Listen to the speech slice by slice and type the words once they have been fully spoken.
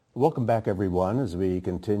Welcome back, everyone, as we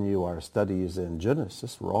continue our studies in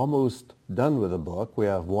Genesis. We're almost done with the book. We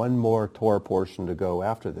have one more Torah portion to go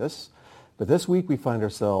after this. But this week we find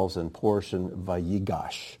ourselves in portion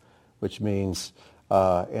Vayigash, which means,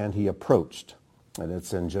 and he approached. And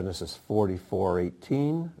it's in Genesis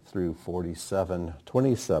 44:18 through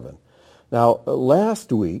 47:27. Now,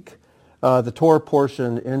 last week, the Torah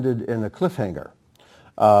portion ended in a cliffhanger.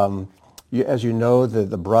 As you know,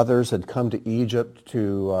 the brothers had come to Egypt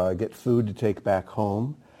to get food to take back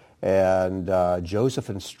home, and Joseph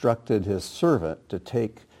instructed his servant to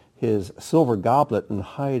take his silver goblet and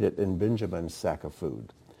hide it in Benjamin's sack of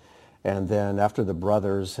food. And then after the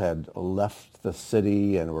brothers had left the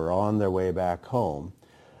city and were on their way back home,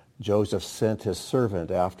 Joseph sent his servant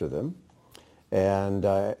after them and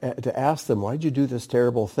to ask them, "Why did you do this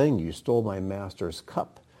terrible thing? You stole my master's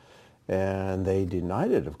cup." And they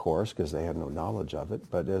denied it, of course, because they had no knowledge of it.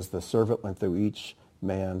 But as the servant went through each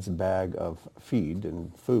man's bag of feed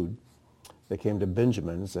and food, they came to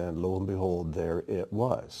Benjamin's, and lo and behold, there it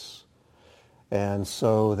was. And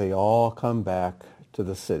so they all come back to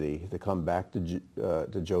the city. They come back to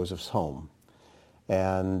Joseph's home.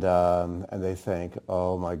 And they think,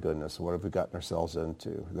 oh my goodness, what have we gotten ourselves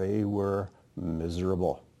into? They were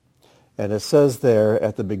miserable. And it says there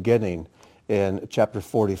at the beginning, in chapter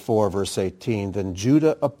 44, verse 18, then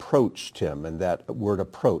Judah approached him, and that word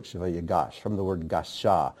approach, Vayigash, from the word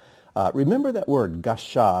gasha. Remember that word,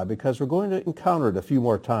 gasha, because we're going to encounter it a few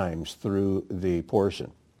more times through the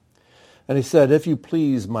portion. And he said, if you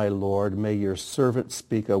please, my Lord, may your servant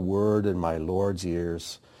speak a word in my Lord's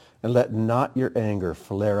ears, and let not your anger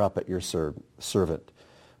flare up at your servant,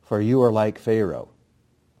 for you are like Pharaoh.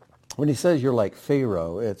 When he says you're like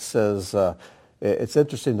Pharaoh, it says... it's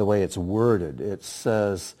interesting the way it's worded. It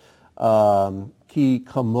says, ki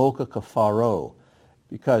kamoka kafaro,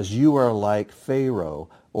 because you are like Pharaoh,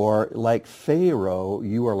 or like Pharaoh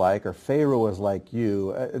you are like, or Pharaoh is like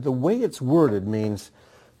you. The way it's worded means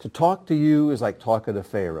to talk to you is like talking to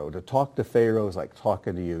Pharaoh. To talk to Pharaoh is like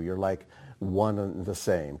talking to you. You're like one and the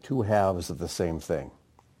same, two halves of the same thing.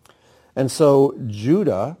 And so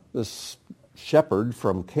Judah, this shepherd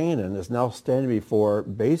from Canaan, is now standing before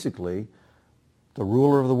basically the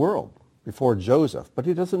ruler of the world, before Joseph. But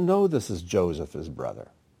he doesn't know this is Joseph, his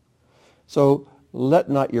brother. So let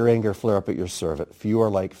not your anger flare up at your servant, for you are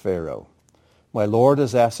like Pharaoh. My Lord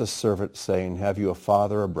has asked his servant, saying, have you a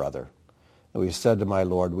father or brother? And we said to my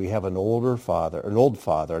Lord, we have an old father,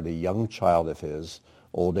 and a young child of his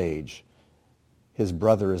old age. His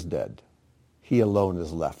brother is dead. He alone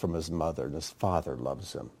is left from his mother, and his father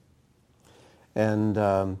loves him. And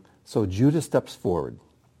so Judah steps forward.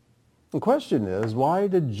 The question is, why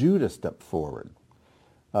did Judah step forward?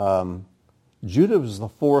 Judah was the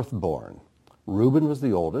fourth born. Reuben was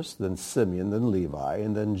the oldest, then Simeon, then Levi,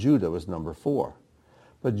 and then Judah was number 4.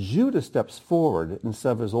 But Judah steps forward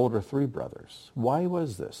instead of his older 3 brothers. Why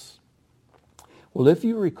was this? Well, if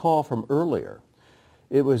you recall from earlier,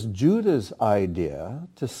 it was Judah's idea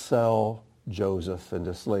to sell Joseph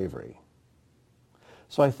into slavery.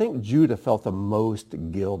 So I think Judah felt the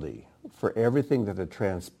most guilty for everything that had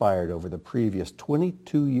transpired over the previous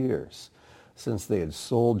 22 years since they had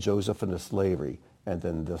sold Joseph into slavery, and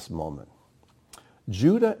then this moment.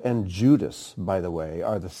 Judah and Judas, by the way,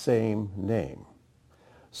 are the same name.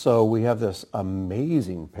 So we have this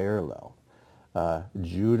amazing parallel.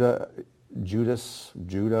 Judah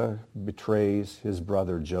betrays his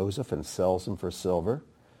brother Joseph and sells him for silver.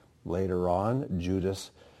 Later on,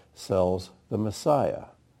 Judas sells the Messiah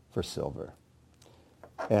for silver.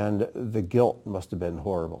 And the guilt must have been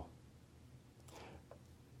horrible.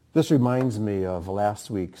 This reminds me of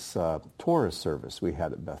last week's Torah service we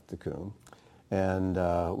had at Beth Tikkun. And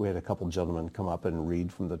we had a couple gentlemen come up and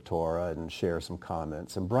read from the Torah and share some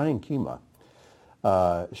comments. And Brian Kima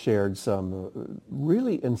shared some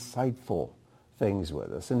really insightful things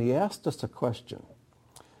with us. And he asked us a question.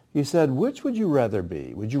 He said, which would you rather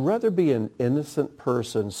be? Would you rather be an innocent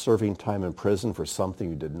person serving time in prison for something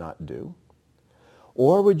you did not do?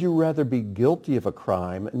 Or would you rather be guilty of a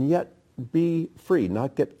crime and yet be free,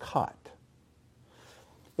 not get caught?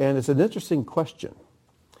 And it's an interesting question,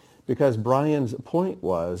 because Brian's point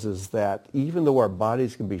is that even though our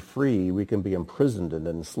bodies can be free, we can be imprisoned and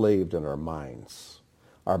enslaved in our minds.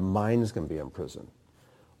 Our minds can be imprisoned.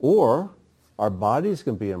 Or our bodies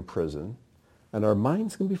can be imprisoned and our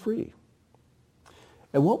minds can be free.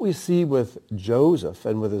 And what we see with Joseph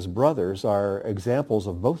and with his brothers are examples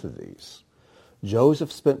of both of these.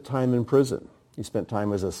 Joseph spent time in prison. He spent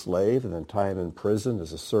time as a slave and then time in prison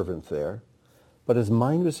as a servant there. But his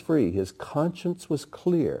mind was free. His conscience was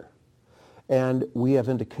clear. And we have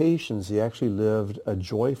indications he actually lived a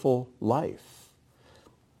joyful life.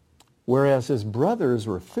 Whereas his brothers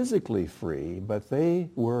were physically free, but they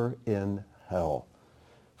were in hell.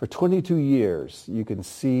 For 22 years, you can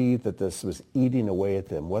see that this was eating away at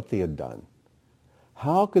them, what they had done.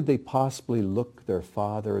 How could they possibly look their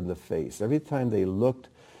father in the face? Every time they looked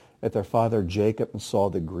at their father Jacob and saw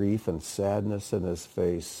the grief and sadness in his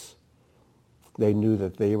face, they knew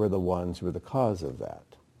that they were the ones who were the cause of that.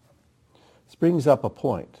 This brings up a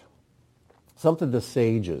point. Something the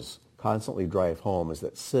sages constantly drive home is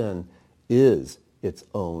that sin is its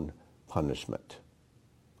own punishment.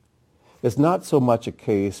 It's not so much a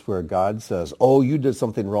case where God says, oh, you did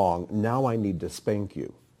something wrong, now I need to spank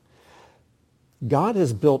you. God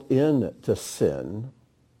has built into sin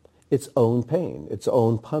its own pain, its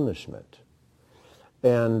own punishment.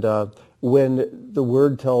 And when the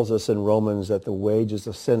word tells us in Romans that the wages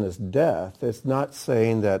of sin is death, it's not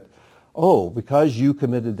saying that, oh, because you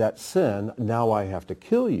committed that sin, now I have to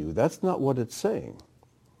kill you. That's not what it's saying.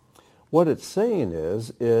 What it's saying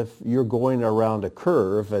is if you're going around a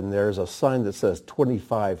curve and there's a sign that says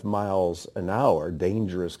 25 miles an hour,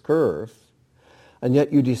 dangerous curve, and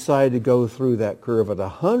yet you decide to go through that curve at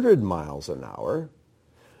 100 miles an hour,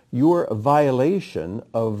 your violation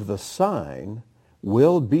of the sign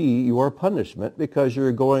will be your punishment because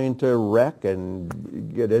you're going to wreck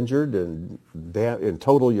and get injured and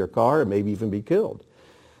total your car and maybe even be killed.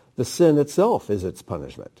 The sin itself is its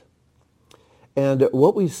punishment. And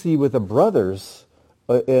what we see with the brothers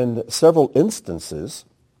in several instances,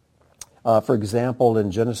 for example,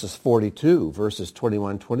 in Genesis 42, verses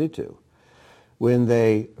 21-22, when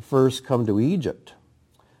they first come to Egypt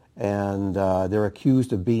and they're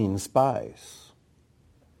accused of being spies.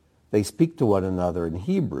 They speak to one another in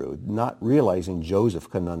Hebrew, not realizing Joseph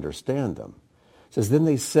can understand them. It says, then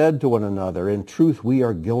they said to one another, in truth we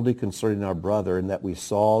are guilty concerning our brother, in that we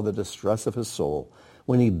saw the distress of his soul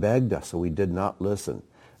when he begged us and we did not listen.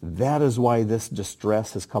 That is why this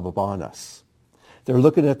distress has come upon us. They're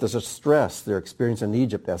looking at the distress they're experiencing in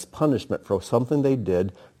Egypt as punishment for something they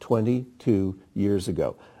did 22 years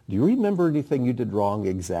ago. Do you remember anything you did wrong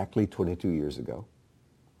exactly 22 years ago?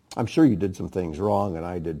 I'm sure you did some things wrong, and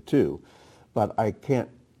I did too, but I can't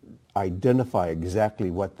identify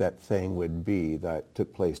exactly what that thing would be that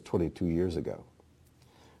took place 22 years ago.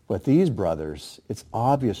 But these brothers, it's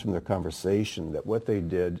obvious from their conversation that what they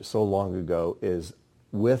did so long ago is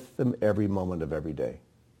with them every moment of every day.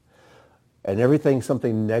 And everything,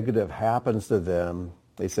 something negative happens to them,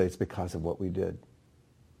 they say it's because of what we did.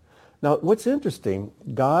 Now, what's interesting,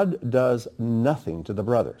 God does nothing to the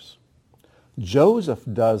brothers. Joseph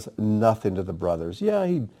does nothing to the brothers. Yeah,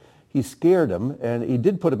 he scared them, and he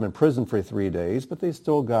did put them in prison for 3 days, but they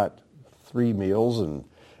still got 3 meals and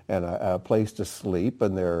a place to sleep,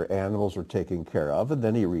 and their animals were taken care of, and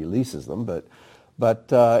then he releases them.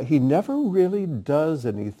 But he never really does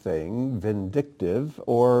anything vindictive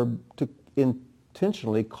or to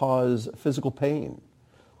intentionally cause physical pain.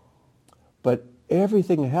 But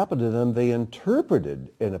everything that happened to them, they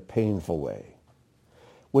interpreted in a painful way.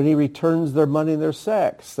 When he returns their money in their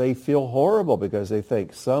sacks, they feel horrible because they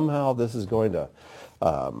think somehow this is going to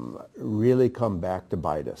really come back to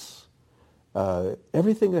bite us.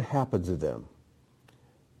 Everything that happens to them,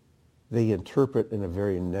 they interpret in a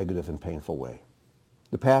very negative and painful way.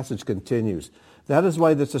 The passage continues, that is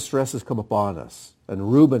why this distress has come upon us.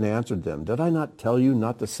 And Reuben answered them, did I not tell you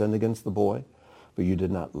not to sin against the boy? But you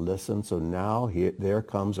did not listen, so now there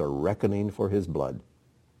comes a reckoning for his blood.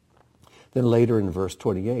 Then later in verse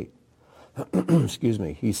 28, excuse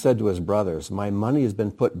me, he said to his brothers, my money has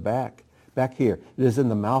been put back here. It is in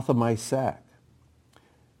the mouth of my sack.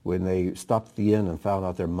 When they stopped at the inn and found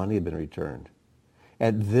out their money had been returned.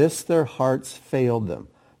 At this their hearts failed them.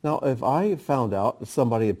 Now, if I found out that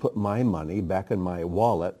somebody had put my money back in my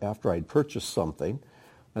wallet after I'd purchased something,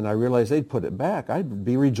 and I realized they'd put it back, I'd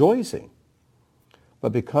be rejoicing.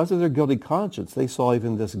 But because of their guilty conscience, they saw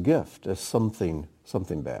even this gift as something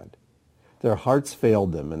bad. Their hearts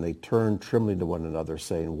failed them, and they turned trembling to one another,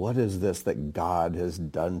 saying, what is this that God has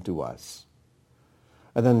done to us?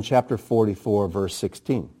 And then in chapter 44, verse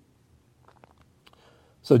 16.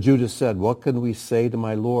 So Judas said, what can we say to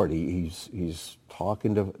my Lord? He's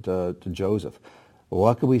talking to Joseph.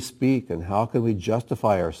 What can we speak, and how can we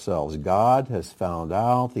justify ourselves? God has found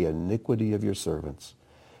out the iniquity of your servants.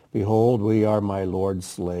 Behold, we are my Lord's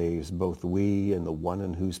slaves, both we and the one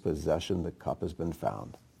in whose possession the cup has been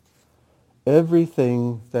found.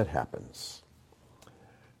 Everything that happens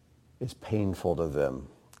is painful to them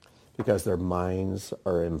because their minds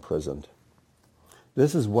are imprisoned.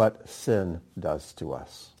 This is what sin does to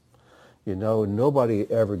us. You know, nobody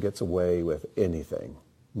ever gets away with anything.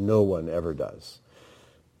 No one ever does.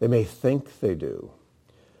 They may think they do,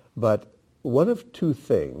 but one of two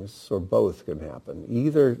things, or both, can happen.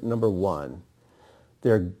 Either, number one,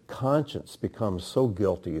 their conscience becomes so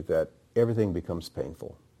guilty that everything becomes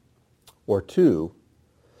painful. Or two,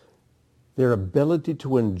 their ability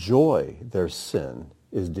to enjoy their sin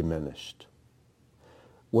is diminished.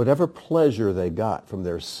 Whatever pleasure they got from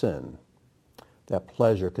their sin, that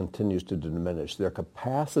pleasure continues to diminish. Their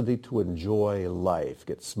capacity to enjoy life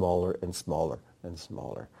gets smaller and smaller and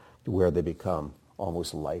smaller, to where they become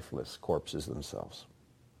almost lifeless corpses themselves.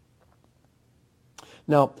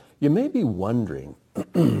 Now, you may be wondering,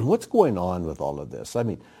 what's going on with all of this? I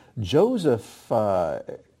mean, Joseph,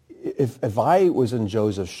 if I was in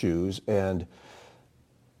Joseph's shoes and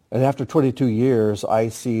after 22 years I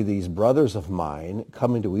see these brothers of mine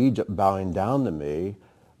coming to Egypt bowing down to me,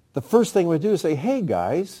 the first thing we do is say, hey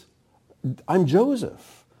guys, I'm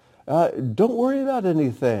Joseph. Don't worry about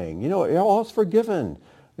anything. You know, all's forgiven.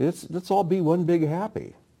 Let's all be one big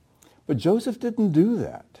happy. But Joseph didn't do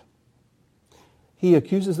that. He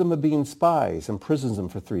accuses them of being spies, imprisons them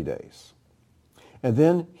for 3 days. And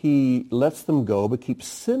then he lets them go, but keeps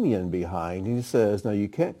Simeon behind. He says, now you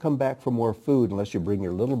can't come back for more food unless you bring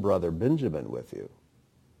your little brother Benjamin with you.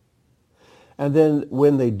 And then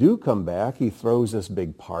when they do come back, he throws this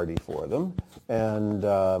big party for them. And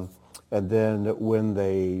then when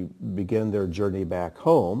they begin their journey back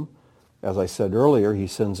home, as I said earlier, he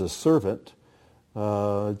sends a servant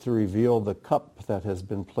to reveal the cup that has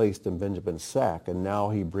been placed in Benjamin's sack. And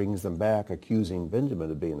now he brings them back, accusing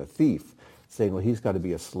Benjamin of being a thief, saying, well, he's got to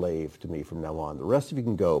be a slave to me from now on. The rest of you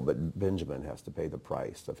can go, but Benjamin has to pay the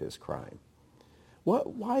price of his crime.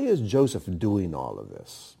 Why is Joseph doing all of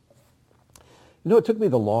this? You know, it took me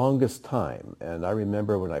the longest time, and I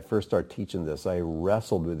remember when I first started teaching this, I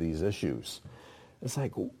wrestled with these issues. It's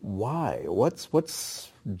like, why?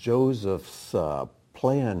 What's Joseph's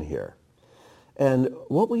plan here? And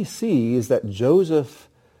what we see is that Joseph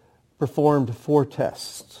performed 4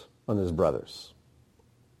 tests on his brothers.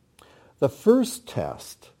 The first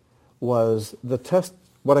test was the test,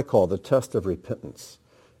 what I call the test of repentance.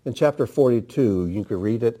 In chapter 42, you can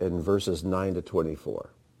read it in verses 9 to 24.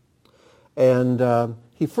 And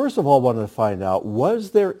he first of all wanted to find out,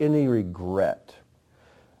 was there any regret?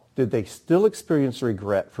 Did they still experience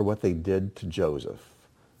regret for what they did to Joseph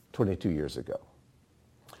 22 years ago?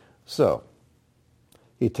 So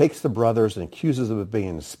he takes the brothers and accuses them of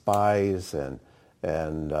being spies and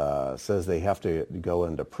says they have to go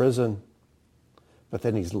into prison. But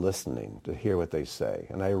then he's listening to hear what they say.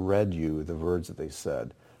 And I read you the words that they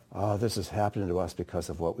said. Oh, this is happening to us because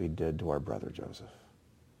of what we did to our brother Joseph.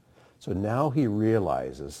 So now he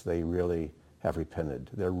realizes they really have repented.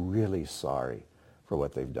 They're really sorry for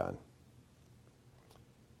what they've done.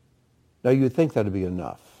 Now you'd think that would be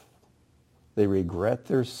enough. They regret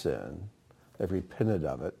their sin. They've repented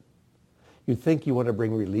of it. You'd think you want to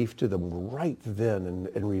bring relief to them right then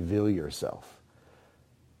and reveal yourself.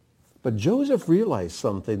 But Joseph realized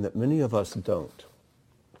something that many of us don't.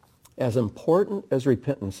 As important as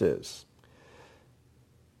repentance is,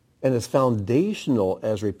 and as foundational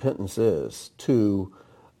as repentance is to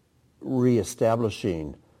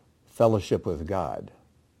reestablishing fellowship with God,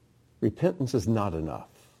 repentance is not enough.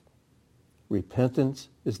 Repentance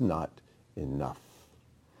is not enough.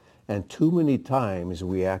 And too many times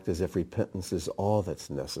we act as if repentance is all that's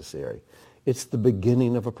necessary. It's the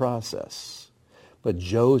beginning of a process. But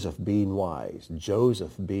Joseph, being wise,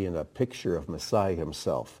 Joseph being a picture of Messiah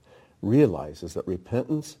himself, realizes that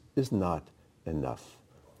repentance is not enough.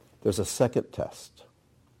 There's a second test,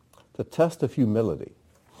 the test of humility.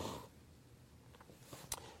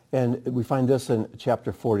 And we find this in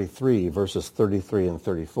chapter 43, verses 33 and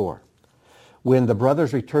 34. When the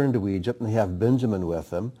brothers return to Egypt and they have Benjamin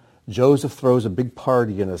with them, Joseph throws a big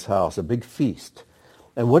party in his house, a big feast.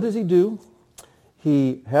 And what does he do?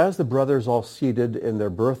 He has the brothers all seated in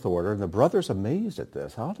their birth order, and the brothers amazed at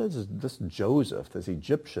this. How does this Joseph, this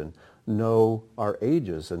Egyptian, know our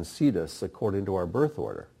ages and seat us according to our birth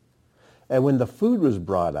order? And when the food was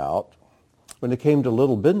brought out, when it came to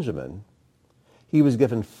little Benjamin, he was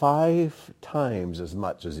given 5 times as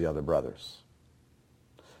much as the other brothers.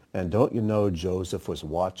 And don't you know Joseph was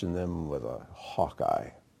watching them with a hawk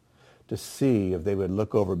eye to see if they would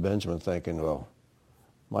look over Benjamin thinking, well,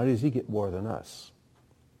 why does he get more than us?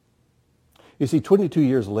 You see, 22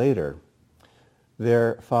 years later,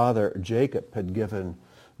 their father Jacob had given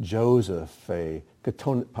Joseph a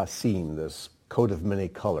ketonet pasim, this coat of many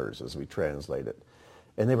colors, as we translate it.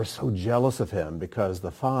 And they were so jealous of him because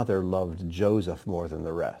the father loved Joseph more than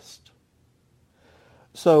the rest.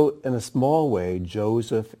 So in a small way,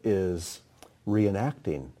 Joseph is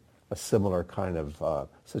reenacting a similar kind of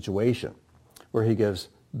situation where he gives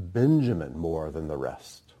Benjamin more than the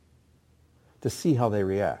rest to see how they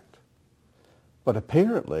react. But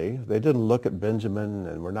apparently, they didn't look at Benjamin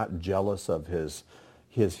and were not jealous of his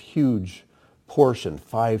huge portion,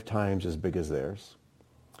 5 times as big as theirs.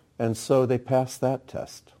 And so they passed that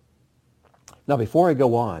test. Now, before I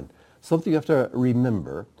go on, something you have to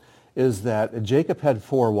remember is that Jacob had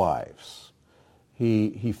 4 wives.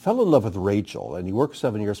 He fell in love with Rachel, and he worked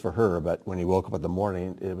 7 years for her, but when he woke up in the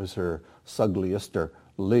morning, it was her sugliest, or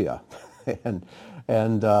Leah.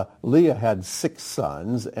 and Leah had 6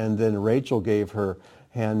 sons, and then Rachel gave her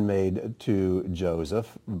handmaid to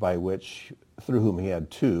Joseph, through whom he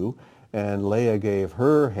had 2, and Leah gave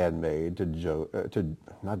her handmaid to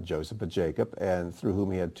not Joseph, but Jacob, and through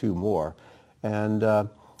whom he had 2 more. And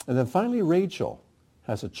then finally Rachel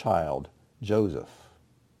has a child, Joseph.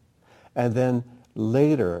 And then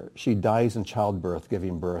later she dies in childbirth,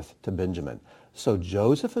 giving birth to Benjamin. So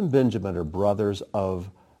Joseph and Benjamin are brothers of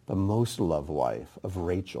the most loved wife of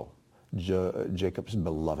Rachel, Jacob's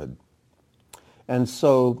beloved. And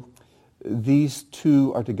so these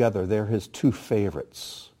 2 are together. They're his 2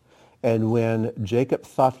 favorites. And when Jacob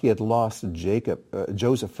thought he had lost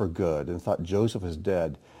Joseph for good and thought Joseph was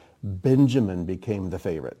dead, Benjamin became the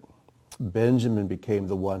favorite. Benjamin became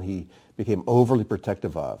the one he became overly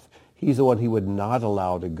protective of. He's the one he would not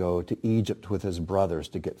allow to go to Egypt with his brothers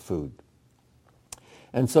to get food.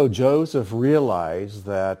 And so Joseph realized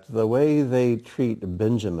that the way they treat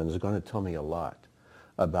Benjamin is going to tell me a lot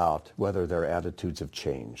about whether their attitudes have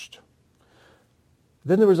changed.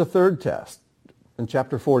 Then there was a third test in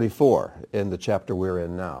chapter 44, in the chapter we're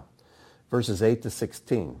in now, verses 8 to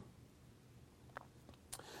 16.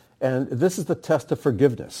 And this is the test of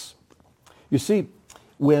forgiveness. You see,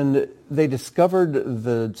 when they discovered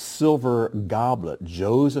the silver goblet,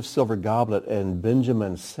 Joseph's silver goblet, and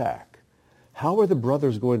Benjamin's sack, how are the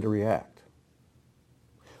brothers going to react?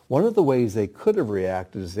 One of the ways they could have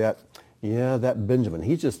reacted is that Benjamin,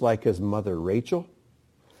 he's just like his mother Rachel.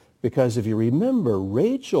 Because if you remember,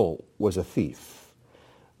 Rachel was a thief.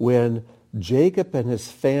 When Jacob and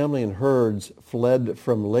his family and herds fled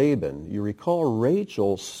from Laban, you recall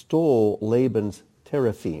Rachel stole Laban's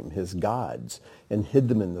teraphim, his gods, and hid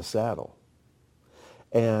them in the saddle.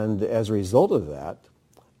 And as a result of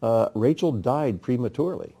that, Rachel died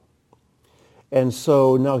prematurely. And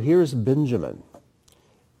so now here's Benjamin.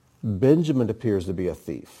 Benjamin appears to be a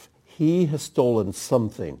thief. He has stolen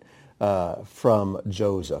something from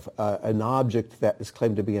Joseph, an object that is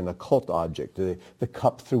claimed to be an occult object, the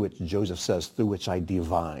cup through which Joseph says, through which I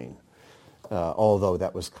divine. Although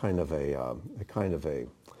that was kind of a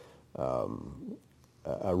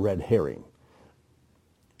red herring.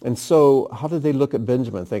 And so how did they look at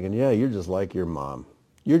Benjamin thinking, yeah, you're just like your mom.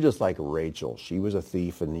 You're just like Rachel. She was a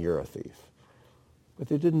thief and you're a thief. But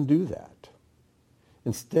they didn't do that.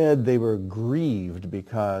 Instead, they were grieved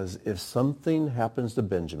because if something happens to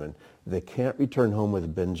Benjamin, they can't return home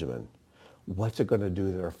with Benjamin. What's it going to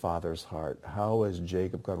do to their father's heart? How is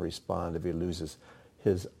Jacob going to respond if he loses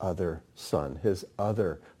his other son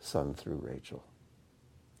through Rachel?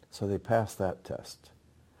 So they passed that test.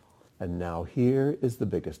 And now here is the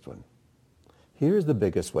biggest one. Here's the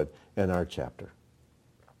biggest one in our chapter.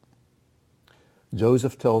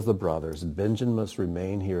 Joseph tells the brothers, Benjamin must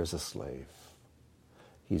remain here as a slave.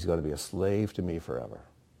 He's going to be a slave to me forever.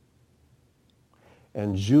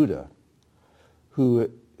 And Judah,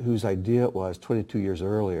 whose idea it was 22 years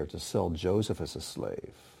earlier to sell Joseph as a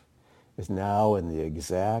slave, is now in the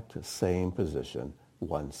exact same position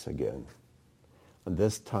once again. And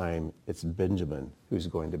this time, it's Benjamin who's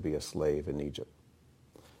going to be a slave in Egypt.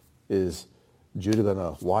 Is Judah going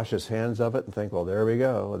to wash his hands of it and think, well, there we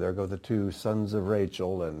go. There go the 2 sons of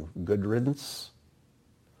Rachel and good riddance?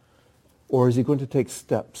 Or is he going to take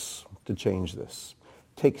steps to change this?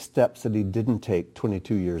 Take steps that he didn't take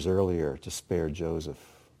 22 years earlier to spare Joseph?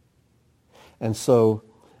 And so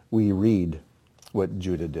we read what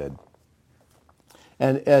Judah did.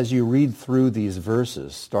 And as you read through these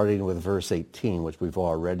verses, starting with verse 18, which we've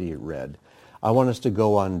already read, I want us to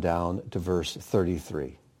go on down to verse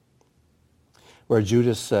 33, where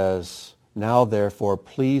Judah says, now therefore,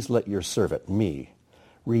 please let your servant, me,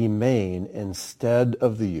 remain instead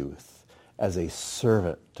of the youth as a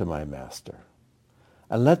servant to my master.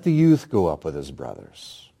 And let the youth go up with his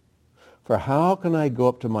brothers. For how can I go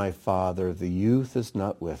up to my father if the youth is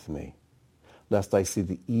not with me, lest I see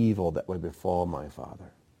the evil that would befall my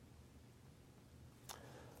father?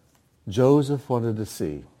 Joseph wanted to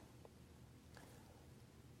see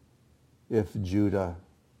if Judah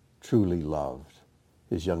truly loved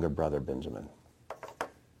his younger brother Benjamin.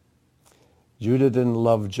 Judah didn't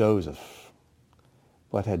love Joseph.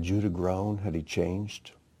 But had Judah grown? Had he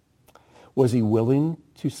changed? Was he willing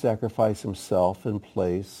to sacrifice himself in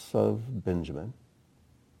place of Benjamin?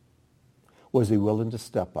 Was he willing to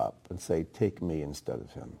step up and say, take me instead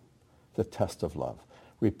of him? The test of love.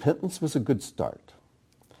 Repentance was a good start,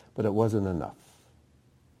 but it wasn't enough.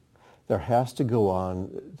 There has to go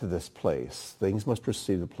on to this place. Things must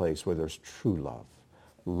proceed to the place where there's true love.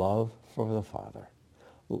 Love for the Father.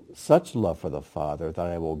 Such love for the Father that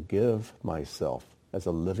I will give myself as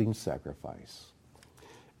a living sacrifice.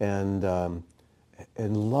 And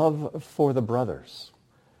love for the brothers.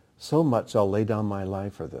 So much I'll lay down my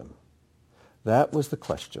life for them. That was the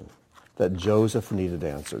question that Joseph needed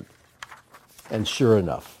answered. And sure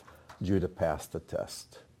enough, Judah passed the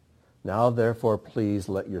test. Now, therefore, please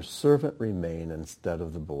let your servant remain instead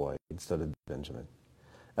of the boy, instead of Benjamin,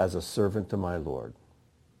 as a servant to my Lord.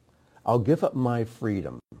 I'll give up my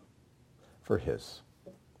freedom for his.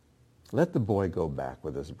 Let the boy go back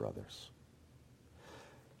with his brothers.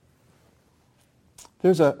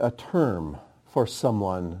 There's a term for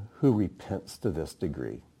someone who repents to this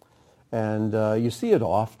degree. And you see it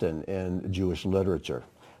often in Jewish literature.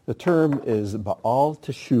 The term is Baal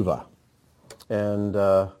Teshuvah. And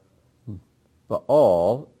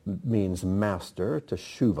Baal means master.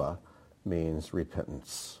 Teshuvah means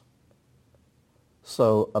repentance.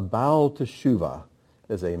 So a Baal Teshuvah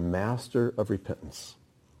is a master of repentance.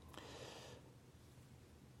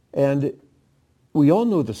 And we all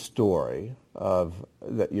know the story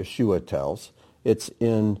that Yeshua tells. It's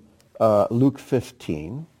in Luke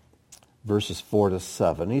 15, verses 4 to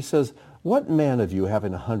 7. He says, what man of you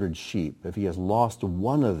having 100 sheep, if he has lost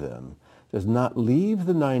one of them, does not leave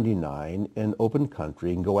the 99 in open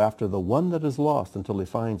country and go after the one that is lost until he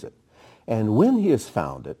finds it? And when he has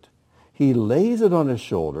found it, he lays it on his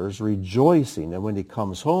shoulders, rejoicing. And when he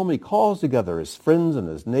comes home, he calls together his friends and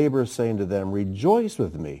his neighbors, saying to them, rejoice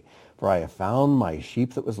with me, for I have found my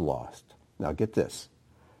sheep that was lost. Now get this.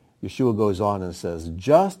 Yeshua goes on and says,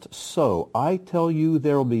 just so I tell you,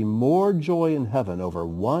 there will be more joy in heaven over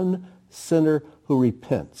one sinner who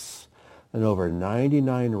repents than over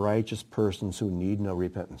 99 righteous persons who need no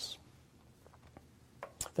repentance.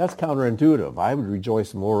 That's counterintuitive. I would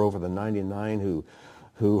rejoice more over the 99 who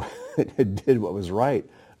did what was right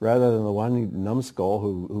rather than the one numbskull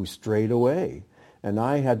who strayed away. And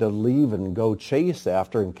I had to leave and go chase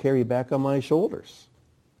after and carry back on my shoulders.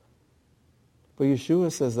 But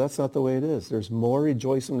Yeshua says that's not the way it is. There's more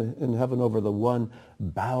rejoicing in heaven over the one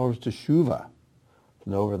Baal Teshuvah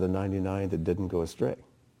than over the 99 that didn't go astray.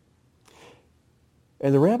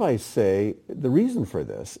 And the rabbis say the reason for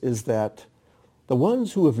this is that the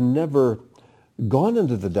ones who have never gone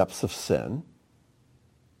into the depths of sin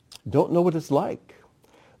don't know what it's like.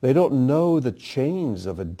 They don't know the chains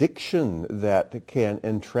of addiction that can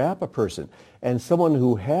entrap a person. And someone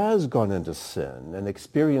who has gone into sin and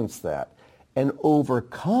experienced that and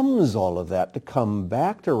overcomes all of that to come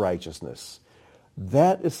back to righteousness,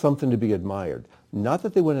 that is something to be admired. Not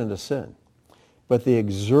that they went into sin, but they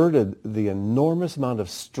exerted the enormous amount of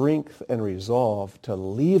strength and resolve to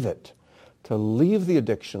leave it, to leave the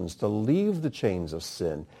addictions, to leave the chains of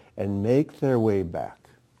sin, and make their way back.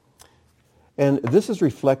 And this is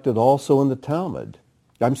reflected also in the Talmud.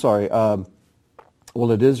 It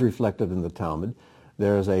is reflected in the Talmud.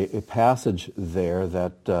 There's a passage there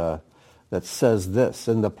that says this,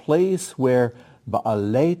 in the place where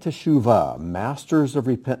Ba'alei Teshuvah, masters of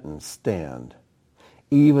repentance, stand,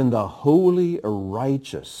 even the holy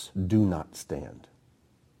righteous do not stand.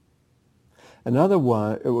 In other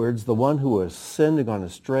words, the one who has sinned and gone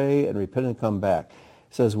astray and repented and come back,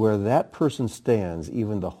 says where that person stands,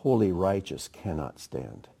 even the holy righteous cannot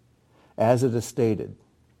stand. As it is stated,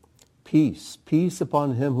 peace, peace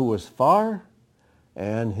upon him who is far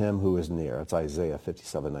and him who is near. It's Isaiah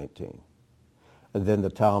 57:19. And then the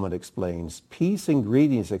Talmud explains, peace and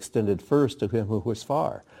greetings extended first to him who is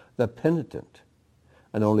far, the penitent,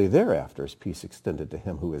 and only thereafter is peace extended to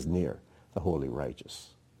him who is near, the holy righteous.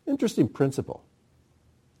 Interesting principle.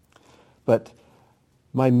 But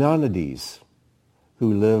Maimonides,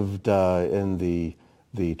 who lived in the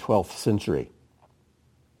 12th century,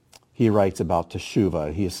 he writes about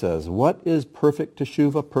teshuvah. He says, what is perfect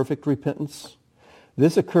teshuvah, perfect repentance?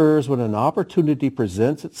 This occurs when an opportunity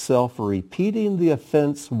presents itself for repeating the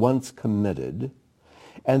offense once committed,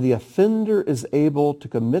 and the offender is able to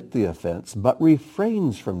commit the offense but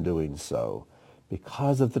refrains from doing so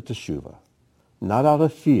because of the teshuvah, not out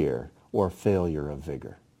of fear or failure of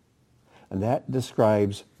vigor. And that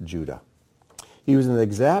describes Judah. He was in the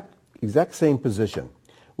exact same position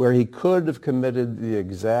where he could have committed the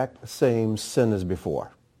exact same sin as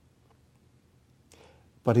before.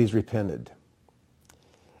 But he's repented.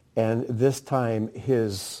 And this time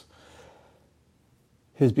his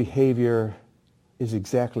behavior is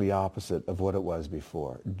exactly opposite of what it was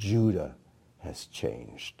before. Judah has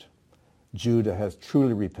changed. Judah has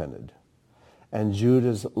truly repented. And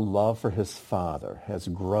Judah's love for his father has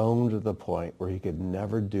grown to the point where he could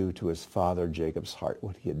never do to his father Jacob's heart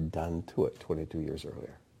what he had done to it 22 years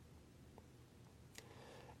earlier.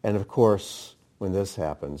 And of course, when this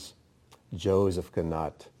happens, Joseph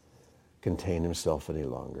cannot contain himself any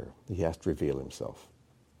longer. He has to reveal himself.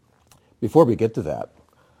 Before we get to that,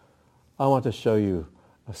 I want to show you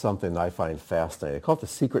something I find fascinating. I call it the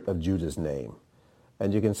secret of Judah's name.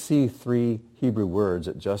 And you can see 3 Hebrew words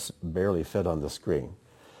that just barely fit on the screen.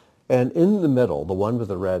 And in the middle, the one with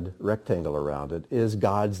the red rectangle around it, is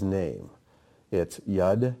God's name. It's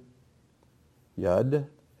Yud,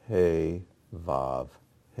 He, Vav,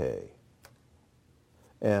 He.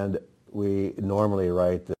 And we normally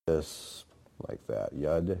write this like that,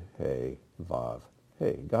 Yud, He, Vav,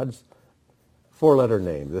 He. God's 4-letter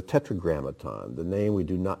name, the Tetragrammaton, the name we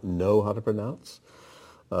do not know how to pronounce.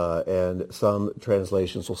 And some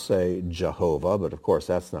translations will say Jehovah, but of course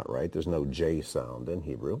that's not right. There's no J sound in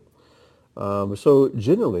Hebrew. So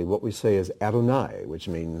generally what we say is Adonai, which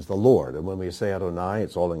means the Lord. And when we say Adonai,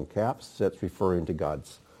 it's all in caps. That's referring to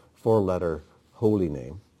God's 4-letter holy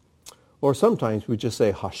name. Or sometimes we just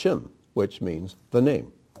say Hashem, which means the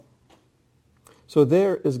name. So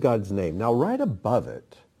there is God's name. Now right above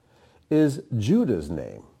it is Judah's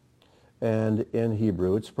name. And in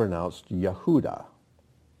Hebrew it's pronounced Yehudah.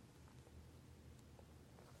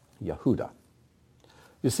 Yehudah.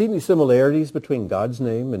 You see any similarities between God's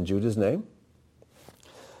name and Judah's name?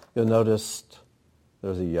 You'll notice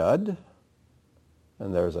there's a Yud,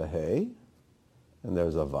 and there's a He, and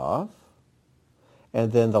there's a Vav,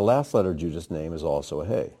 and then the last letter of Judah's name is also a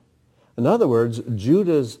He. In other words,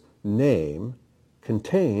 Judah's name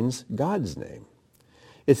contains God's name.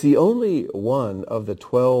 It's the only one of the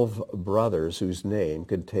 12 brothers whose name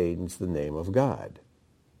contains the name of God.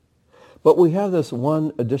 But we have this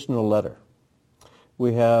one additional letter.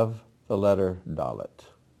 We have the letter Dalet.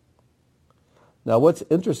 Now what's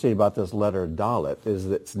interesting about this letter Dalet is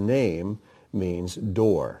that its name means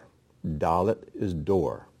door. Dalet is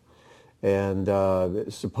door. And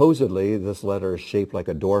supposedly this letter is shaped like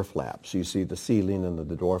a door flap. So you see the ceiling and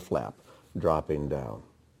the door flap dropping down.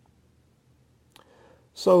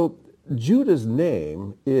 So Judah's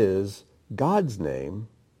name is God's name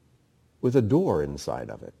with a door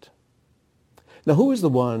inside of it. Now, who is the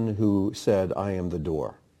one who said, I am the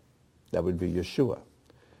door? That would be Yeshua.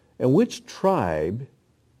 And which tribe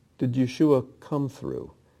did Yeshua come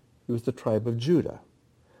through? He was the tribe of Judah,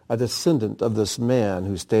 a descendant of this man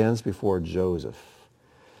who stands before Joseph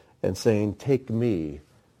and saying, take me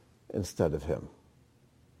instead of him.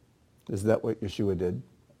 Is that what Yeshua did?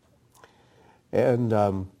 And,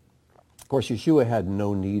 of course, Yeshua had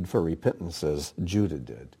no need for repentance as Judah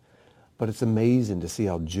did. But it's amazing to see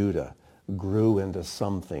how Judah grew into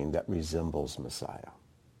something that resembles Messiah.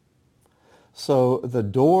 So the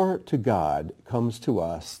door to God comes to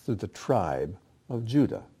us through the tribe of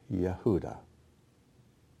Judah, Yehudah.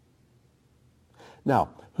 Now,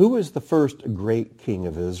 who was the first great king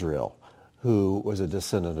of Israel who was a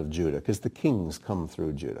descendant of Judah? Because the kings come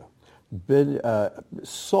through Judah.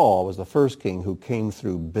 Saul was the first king who came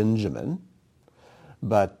through Benjamin,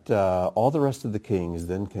 but all the rest of the kings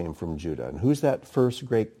then came from Judah. And who's that first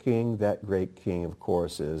great king? That great king, of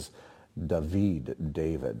course, is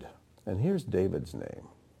David. And here's David's name.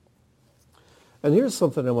 And here's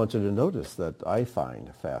something I want you to notice that I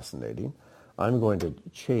find fascinating. I'm going to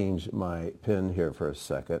change my pen here for a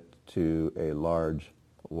second to a large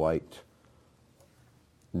white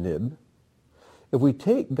nib. If we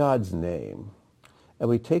take God's name and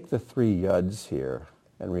we take the 3 yuds here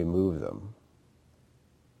and remove them,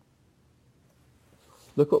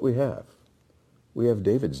 look what we have. We have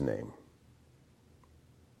David's name.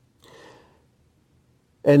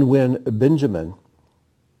 And when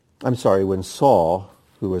Saul,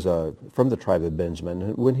 who was from the tribe of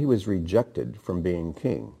Benjamin, when he was rejected from being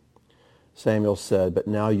king, Samuel said, but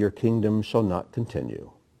now your kingdom shall not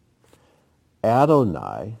continue.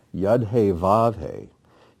 Adonai, Yud-He, Vav-He,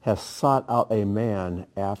 has sought out a man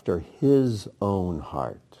after his own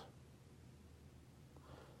heart.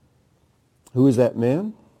 Who is that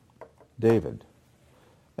man? David.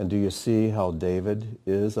 And do you see how David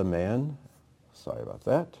is a man? Sorry about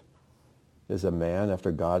that. Is a man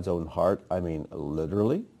after God's own heart. I mean,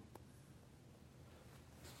 literally.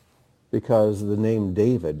 Because the name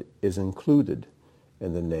David is included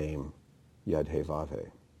in the name Yud-Heh-Vav-Heh.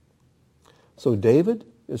 So David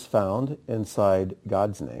is found inside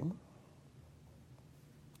God's name.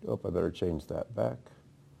 Oh, I better change that back.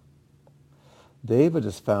 David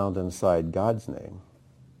is found inside God's name.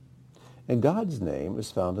 And God's name is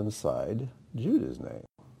found inside Judah's name.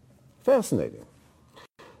 Fascinating.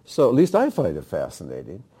 So at least I find it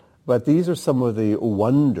fascinating. But these are some of the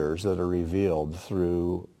wonders that are revealed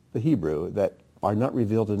through the Hebrew that are not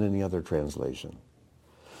revealed in any other translation.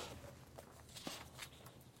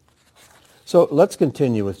 So let's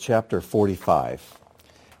continue with chapter 45.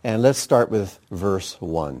 And let's start with verse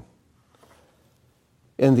 1.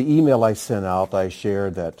 In the email I sent out, I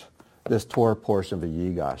shared that this Torah portion of the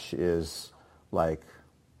Yigash is like,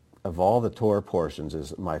 of all the Torah portions,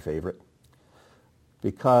 is my favorite.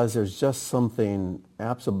 Because there's just something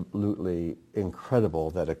absolutely incredible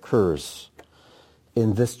that occurs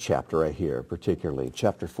in this chapter right here, particularly,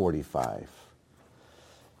 chapter 45.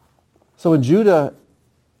 So when Judah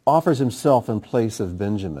offers himself in place of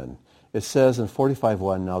Benjamin, it says in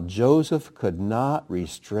 45:1, "Now Joseph could not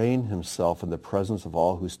restrain himself in the presence of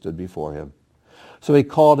all who stood before him. So he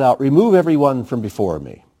called out, 'Remove everyone from before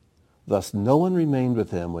me.' Thus no one remained with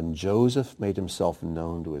him when Joseph made himself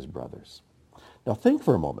known to his brothers." Now think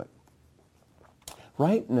for a moment.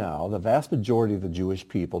 Right now, the vast majority of the Jewish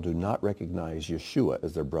people do not recognize Yeshua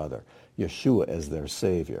as their brother, Yeshua as their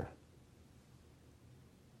Savior.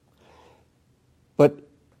 But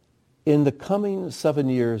in the coming 7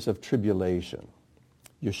 years of tribulation,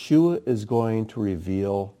 Yeshua is going to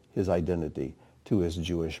reveal his identity to his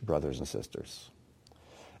Jewish brothers and sisters.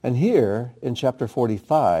 And here, in chapter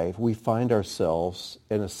 45, we find ourselves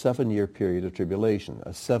in a 7-year period of tribulation,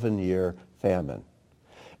 a 7-year famine.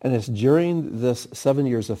 And it's during this 7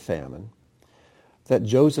 years of famine that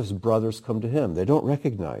Joseph's brothers come to him. They don't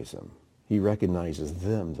recognize him. He recognizes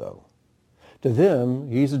them, though. To them,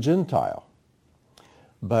 he's a Gentile.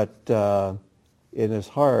 But in his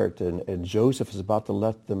heart, and Joseph is about to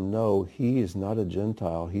let them know he is not a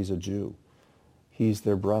Gentile, he's a Jew. He's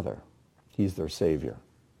their brother. He's their Savior.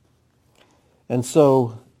 And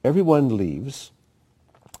so everyone leaves.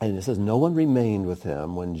 And it says, no one remained with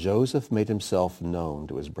him when Joseph made himself known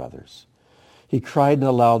to his brothers. He cried in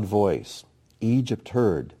a loud voice. Egypt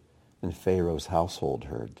heard, and Pharaoh's household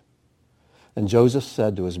heard. And Joseph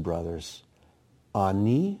said to his brothers,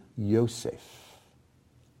 Ani Yosef.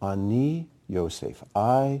 Ani Yosef.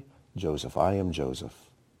 I, Joseph, I am Joseph.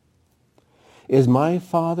 Is my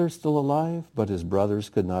father still alive? But his brothers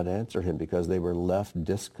could not answer him because they were left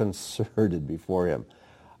disconcerted before him.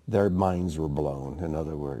 Their minds were blown, in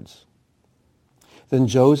other words. Then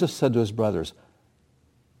Joseph said to his brothers,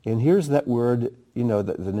 and here's that word, the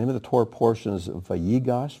name of the Torah portion is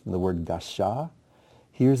Vayigash, from the word Gasha.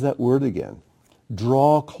 Here's that word again.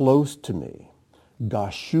 Draw close to me.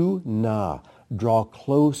 Gashu na. Draw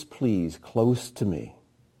close, please, close to me.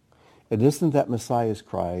 And isn't that Messiah's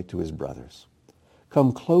cry to his brothers?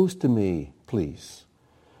 Come close to me, please.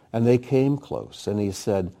 And they came close, and he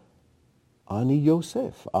said, Ani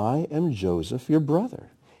Yosef, I am Joseph, your brother.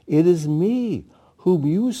 It is me whom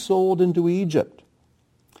you sold into Egypt.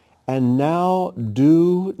 And now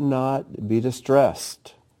do not be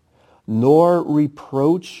distressed, nor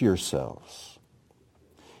reproach yourselves.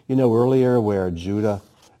 Earlier where Judah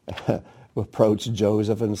approached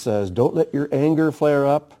Joseph and says, don't let your anger flare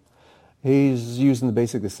up. He's using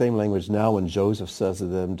basically the same language now when Joseph says to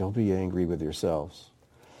them, don't be angry with yourselves.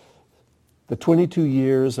 The 22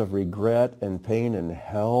 years of regret and pain and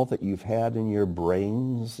hell that you've had in your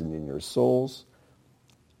brains and in your souls,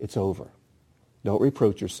 it's over. Don't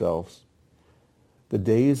reproach yourselves. The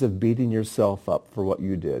days of beating yourself up for what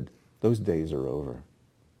you did, those days are over.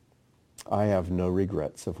 I have no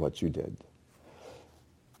regrets of what you did.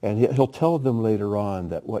 And he'll tell them later on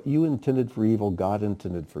that what you intended for evil, God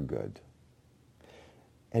intended for good.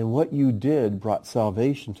 And what you did brought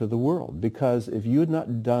salvation to the world. Because if you had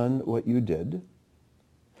not done what you did,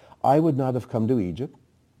 I would not have come to Egypt.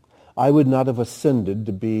 I would not have ascended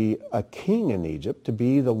to be a king in Egypt, to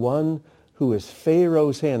be the one who is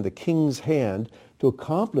Pharaoh's hand, the king's hand, to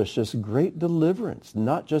accomplish this great deliverance,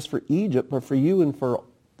 not just for Egypt, but for you and for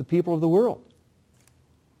the people of the world.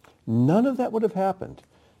 None of that would have happened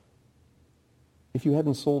if you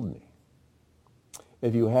hadn't sold me,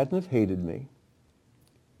 if you hadn't have hated me,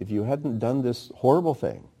 if you hadn't done this horrible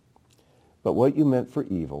thing. But what you meant for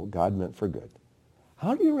evil, God meant for good.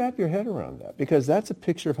 How do you wrap your head around that? Because that's a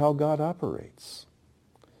picture of how God operates.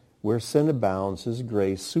 Where sin abounds, his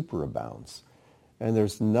grace superabounds. And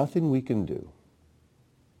there's nothing we can do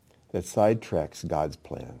that sidetracks God's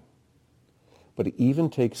plan. But he even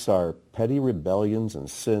takes our petty rebellions and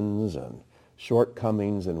sins and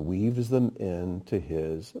shortcomings and weaves them into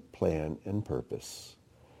his plan and purpose.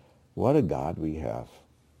 What a God we have.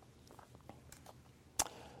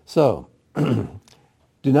 So,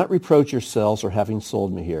 do not reproach yourselves for having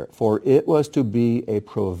sold me here, for it was to be a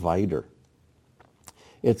provider.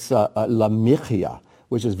 It's a lamichia,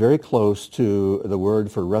 which is very close to the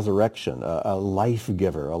word for resurrection, a life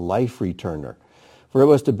giver, a life returner. For it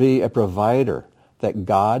was to be a provider that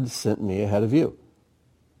God sent me ahead of you.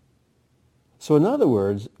 So in other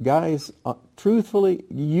words, guys, truthfully,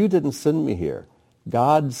 you didn't send me here.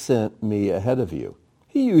 God sent me ahead of you.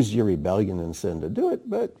 He used your rebellion and sin to do it,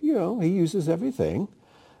 but, he uses everything.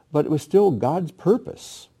 But it was still God's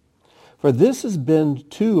purpose. For this has been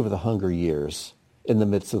 2 of the hunger years in the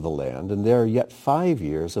midst of the land, and there are yet 5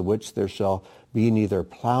 years of which there shall be neither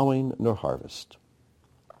plowing nor harvest.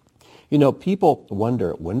 People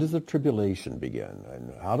wonder, when does the tribulation begin?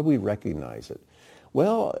 And how do we recognize it?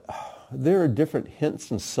 Well, there are different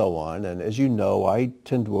hints and so on, and as you know, I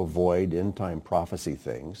tend to avoid end-time prophecy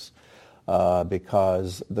things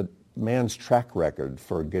because the man's track record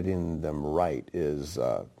for getting them right is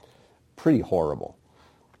pretty horrible.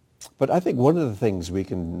 But I think one of the things we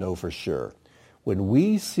can know for sure, when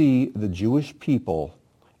we see the Jewish people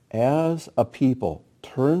as a people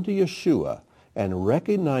turn to Yeshua and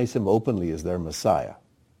recognize him openly as their Messiah,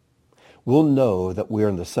 we'll know that we're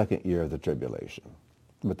in the 2nd year of the tribulation.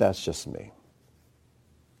 But that's just me.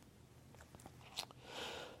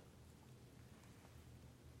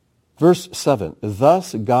 Verse 7,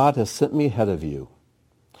 thus God has sent me ahead of you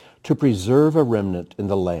to preserve a remnant in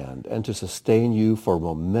the land and to sustain you for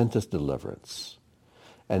momentous deliverance.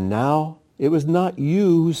 And now it was not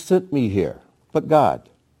you who sent me here, but God.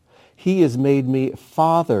 He has made me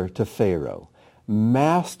father to Pharaoh,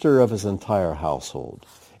 master of his entire household,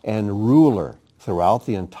 and ruler throughout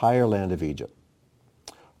the entire land of Egypt.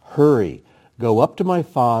 Hurry, go up to my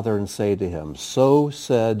father and say to him, so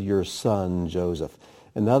said your son Joseph.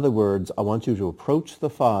 In other words, I want you to approach the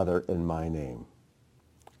Father in my name.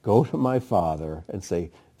 Go to my Father and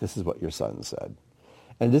say, this is what your son said.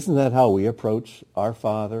 And isn't that how we approach our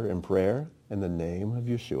Father in prayer in the name of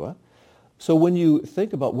Yeshua? So when you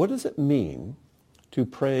think about what does it mean to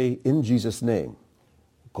pray in Jesus' name,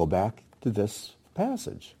 go back to this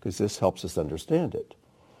passage because this helps us understand it.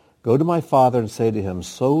 Go to my Father and say to him,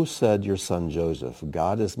 so said your son Joseph,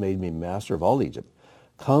 God has made me master of all Egypt.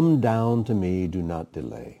 Come down to me, do not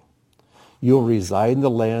delay. You'll reside in the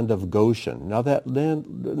land of Goshen. Now that land,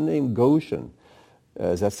 the name Goshen,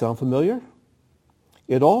 does that sound familiar?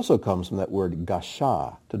 It also comes from that word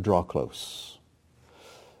gasha, to draw close.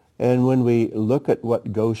 And when we look at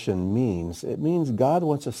what Goshen means, it means God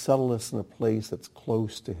wants to settle us in a place that's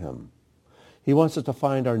close to him. He wants us to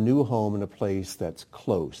find our new home in a place that's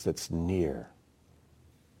close, that's near.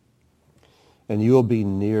 And you will be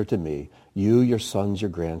near to me, you, your sons, your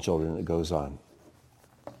grandchildren, it goes on.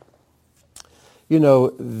 You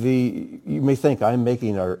may think I'm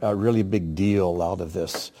making a really big deal out of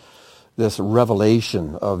this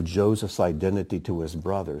revelation of Joseph's identity to his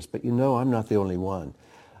brothers. But I'm not the only one.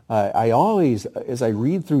 I always, as I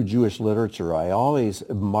read through Jewish literature, I always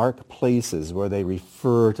mark places where they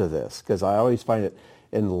refer to this because I always find it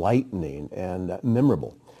enlightening and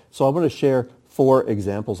memorable. So I'm going to share 4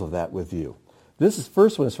 examples of that with you. This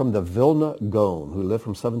first one is from the Vilna Gaon, who lived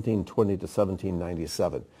from 1720 to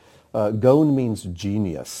 1797. Gaon means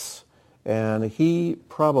genius, and he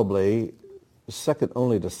probably, second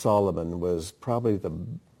only to Solomon, was probably the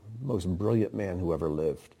most brilliant man who ever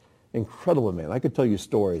lived. Incredible man. I could tell you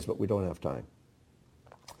stories, but we don't have time.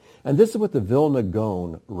 And this is what the Vilna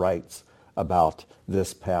Gaon writes about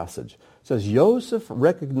this passage. It says, Joseph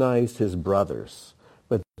recognized his brothers,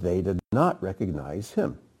 but they did not recognize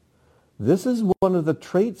him. This is one of the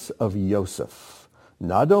traits of Joseph,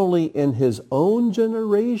 not only in his own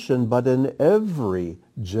generation, but in every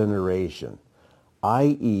generation,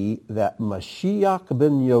 i.e. that Mashiach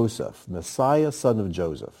ben Yosef, Messiah, son of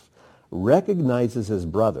Joseph, recognizes his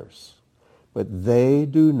brothers, but they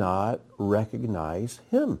do not recognize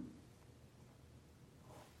him.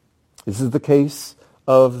 This is the case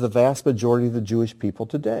of the vast majority of the Jewish people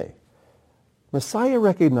today. Messiah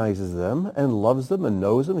recognizes them and loves them and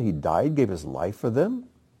knows them. He died, gave his life for them.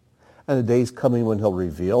 And the day's coming when he'll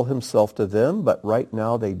reveal himself to them, but right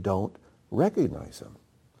now they don't recognize him.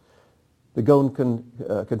 The Gaon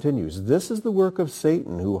continues, this is the work of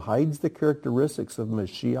Satan, who hides the characteristics of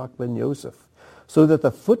Mashiach ben Yosef, so that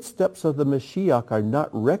the footsteps of the Mashiach are not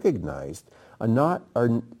recognized and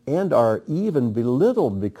are even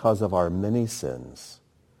belittled because of our many sins.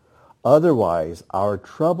 Otherwise, our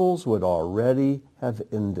troubles would already have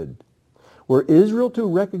ended. Were Israel to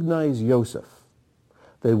recognize Joseph,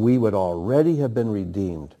 then we would already have been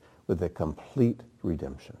redeemed with a complete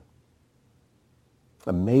redemption.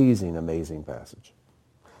 Amazing, amazing passage.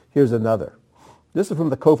 Here's another. This is from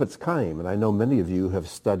the Kofetz Chaim, and I know many of you have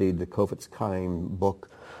studied the Kofetz Chaim book,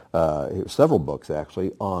 several books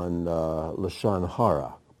actually, on Lashon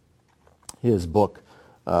Hara. His book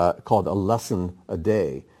called A Lesson a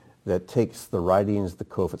Day that takes the writings of the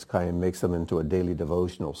Kofetz Chaim and makes them into a daily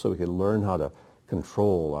devotional so we can learn how to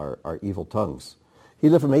control our evil tongues. He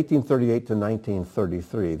lived from 1838 to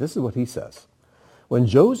 1933. This is what he says. When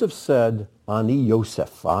Joseph said, Ani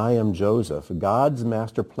Yosef, I am Joseph, God's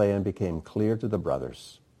master plan became clear to the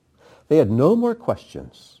brothers. They had no more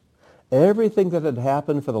questions. Everything that had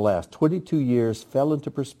happened for the last 22 years fell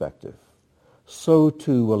into perspective. So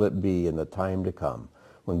too will it be in the time to come,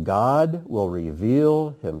 when God will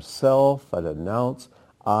reveal himself and announce,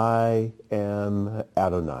 I am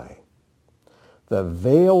Adonai. The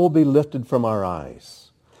veil will be lifted from our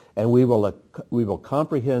eyes, and we will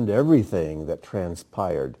comprehend everything that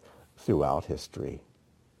transpired throughout history.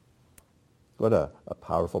 What a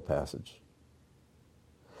powerful passage.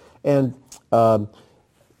 And Rabbi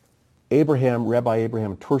Abraham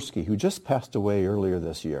Tursky, who just passed away earlier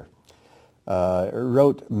this year,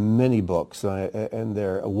 wrote many books, and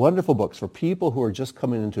they're wonderful books for people who are just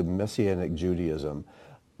coming into Messianic Judaism.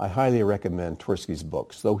 I highly recommend Tursky's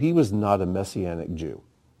books, though he was not a Messianic Jew.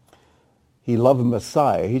 He loved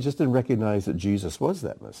Messiah. He just didn't recognize that Jesus was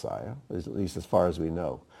that Messiah, at least as far as we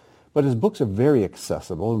know. But his books are very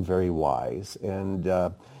accessible and very wise, and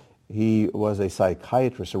he was a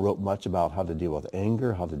psychiatrist who wrote much about how to deal with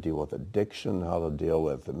anger, how to deal with addiction, how to deal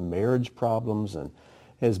with marriage problems, and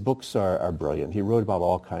his books are brilliant. He wrote about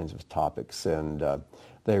all kinds of topics, and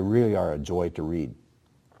they really are a joy to read.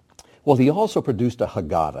 Well, he also produced a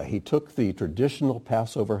Haggadah. He took the traditional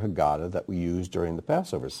Passover Haggadah that we use during the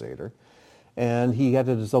Passover Seder, and he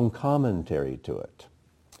added his own commentary to it.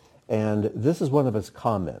 And this is one of his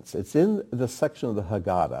comments. It's in the section of the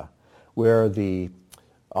Haggadah where the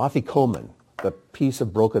afikomen, the piece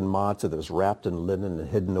of broken matzah that was wrapped in linen and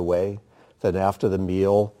hidden away, that after the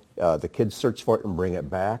meal, the kids search for it and bring it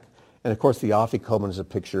back. And of course, the afikomen is a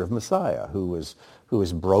picture of Messiah, who was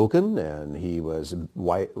broken, and he was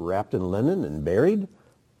wrapped in linen and buried,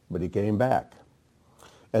 but he came back.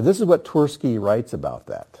 And this is what Tursky writes about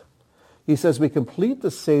that. He says, we complete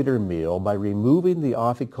the Seder meal by removing the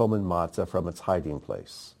afikomen matzah from its hiding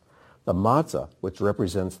place. The matzah, which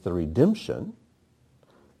represents the redemption,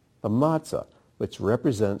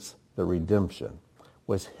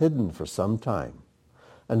 was hidden for some time,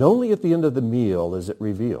 and only at the end of the meal is it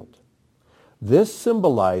revealed. This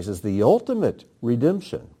symbolizes the ultimate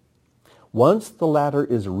redemption. Once the latter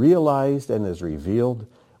is realized and is revealed,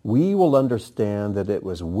 we will understand that it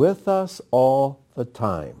was with us all the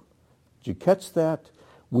time. Did you catch that?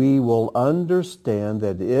 We will understand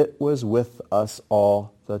that it was with us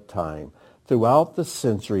all the time, throughout the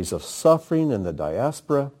centuries of suffering in the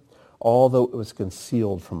diaspora, although it was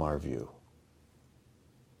concealed from our view.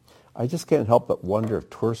 I just can't help but wonder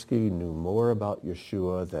if Tursky knew more about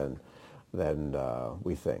Yeshua than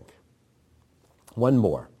we think. One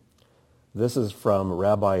more. This is from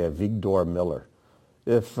Rabbi Avigdor Miller.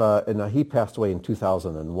 And he passed away in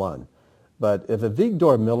 2001. But if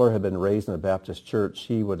Avigdor Miller had been raised in a Baptist church,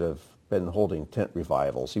 he would have been holding tent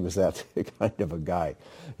revivals. He was that kind of a guy.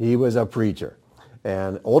 He was a preacher.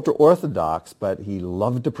 And ultra-Orthodox, but he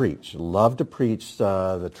loved to preach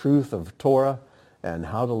the truth of Torah and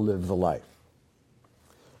how to live the life.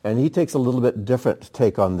 And he takes a little bit different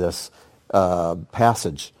take on this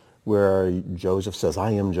passage where Joseph says,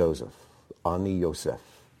 I am Joseph, Ani Yosef.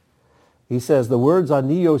 He says the words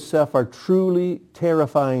Ani Yosef are truly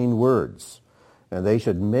terrifying words, and they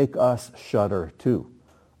should make us shudder too.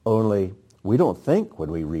 Only we don't think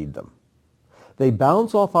when we read them. They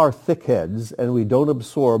bounce off our thick heads, and we don't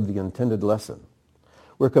absorb the intended lesson.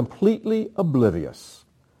 We're completely oblivious.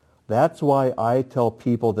 That's why I tell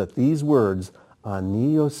people that these words,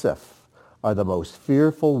 Ani Yosef, are the most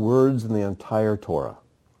fearful words in the entire Torah.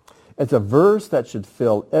 It's a verse that should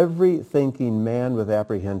fill every thinking man with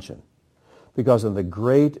apprehension, because on the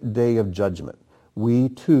great day of judgment, we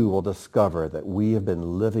too will discover that we have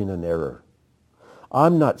been living in error.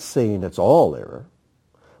 I'm not saying it's all error,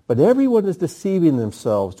 but everyone is deceiving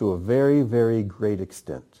themselves to a very, very great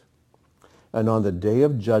extent. And on the day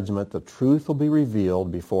of judgment, the truth will be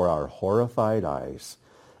revealed before our horrified eyes,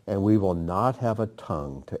 and we will not have a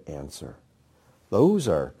tongue to answer. Those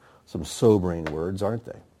are some sobering words, aren't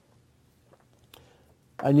they?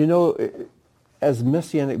 And you know, as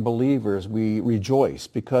Messianic believers, we rejoice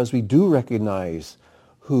because we do recognize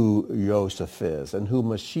who Joseph is and who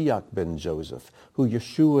Mashiach ben Joseph, who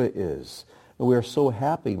Yeshua is. And we are so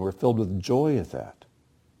happy and we're filled with joy at that.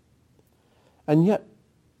 And yet,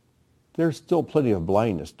 there's still plenty of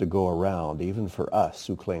blindness to go around, even for us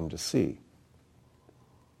who claim to see.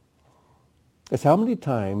 It's how many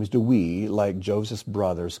times do we, like Joseph's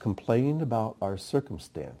brothers, complain about our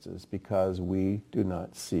circumstances because we do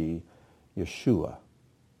not see Yeshua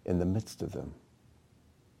in the midst of them?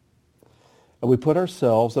 And we put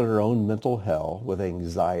ourselves in our own mental hell with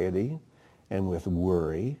anxiety and with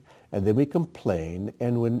worry, and then we complain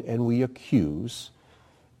and we accuse,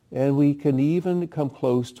 and we can even come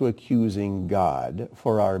close to accusing God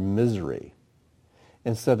for our misery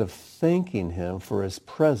instead of thanking him for his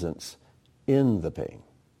presence in the pain.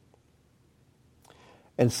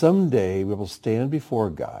 And someday we will stand before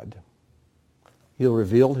God. He'll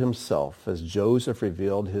reveal himself as Joseph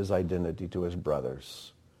revealed his identity to his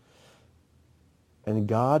brothers. And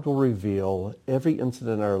God will reveal every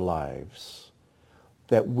incident in our lives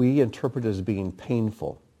that we interpret as being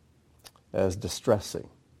painful, as distressing.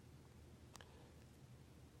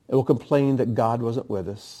 And we'll complain that God wasn't with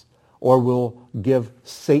us, or we'll give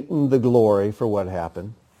Satan the glory for what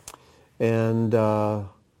happened. And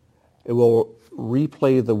it will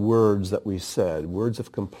replay the words that we said, words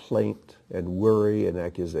of complaint and worry and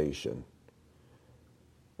accusation.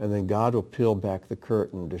 And then God will peel back the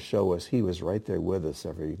curtain to show us he was right there with us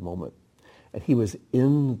every moment. And he was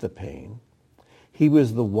in the pain. He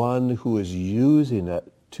was the one who was using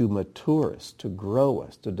it to mature us, to grow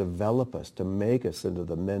us, to develop us, to make us into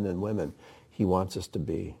the men and women he wants us to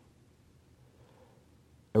be.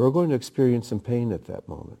 And we're going to experience some pain at that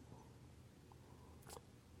moment.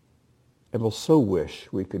 And we'll so wish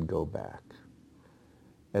we could go back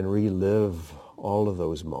and relive all of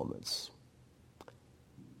those moments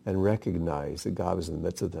and recognize that God was in the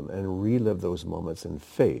midst of them and relive those moments in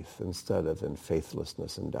faith instead of in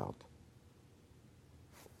faithlessness and doubt.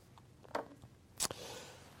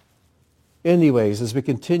 Anyways, as we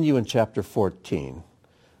continue in chapter 14,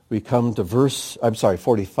 we come to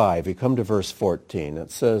 45. We come to verse 14. It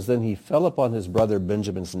says, "Then he fell upon his brother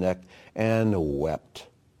Benjamin's neck and wept.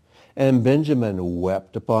 And Benjamin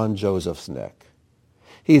wept upon Joseph's neck.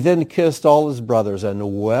 He then kissed all his brothers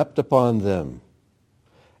and wept upon them.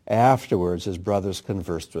 Afterwards, his brothers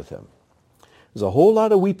conversed with him." There's a whole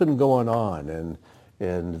lot of weeping going on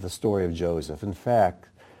in the story of Joseph. In fact,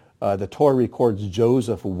 the Torah records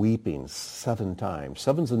Joseph weeping 7 times.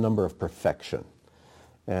 7's the number of perfection.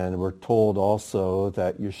 And we're told also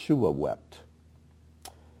that Yeshua wept.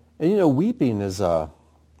 And weeping is a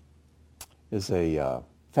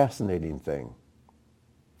fascinating thing.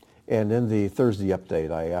 And in the Thursday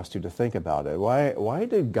update, I asked you to think about it. Why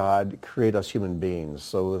did God create us human beings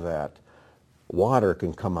so that water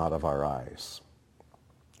can come out of our eyes?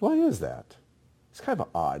 Why is that? It's kind of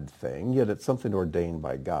an odd thing, yet it's something ordained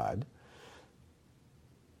by God.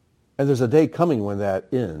 And there's a day coming when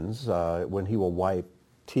that ends, when he will wipe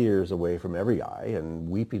tears away from every eye, and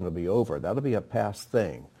weeping will be over. That'll be a past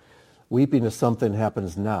thing. Weeping is something that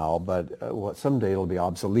happens now, but someday it'll be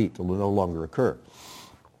obsolete. It will no longer occur.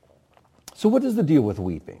 So what is the deal with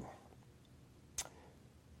weeping?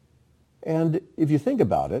 And if you think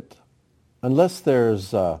about it, unless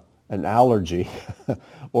there's an allergy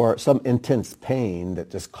or some intense pain that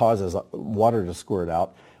just causes water to squirt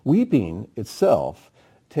out, weeping itself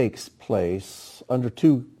takes place under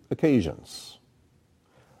 2 occasions.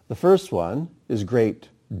 The first one is great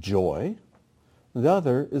joy. The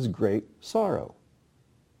other is great sorrow.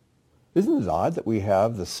 Isn't it odd that we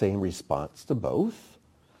have the same response to both?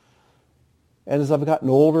 And as I've gotten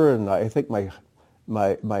older, and I think my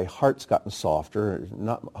heart's gotten softer,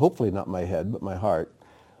 hopefully not my head, but my heart,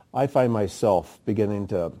 I find myself beginning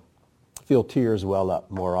to feel tears well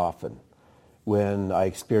up more often when I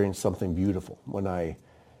experience something beautiful. It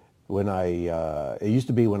used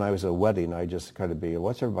to be when I was at a wedding, I just kind of be,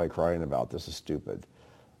 what's everybody crying about? This is stupid.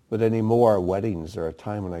 But anymore, weddings are a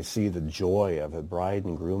time when I see the joy of a bride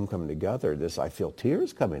and groom coming together. I feel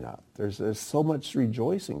tears coming up. There's so much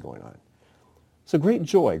rejoicing going on. So great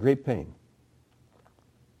joy, great pain.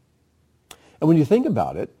 And when you think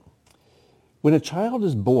about it, when a child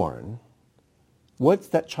is born, what's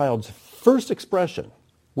that child's first expression?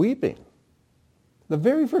 Weeping. The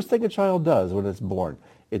very first thing a child does when it's born,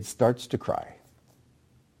 it starts to cry.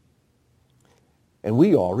 And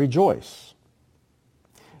we all rejoice.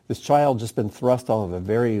 This child just been thrust out of a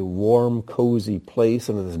very warm, cozy place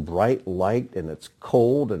into this bright light, and it's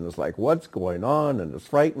cold, and it's like, what's going on? And it's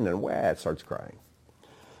frightened, and it starts crying.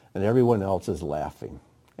 And everyone else is laughing,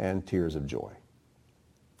 and tears of joy.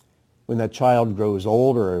 when that child grows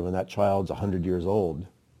older, or when that child's 100 years old,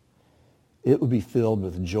 it would be filled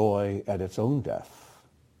with joy at its own death,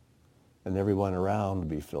 and everyone around would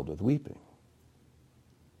be filled with weeping.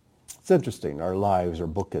 It's interesting. Our lives are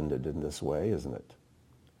bookended in this way, isn't it?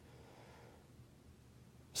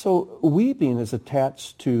 So weeping is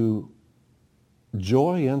attached to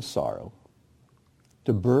joy and sorrow,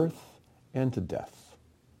 to birth and to death.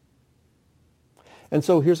 And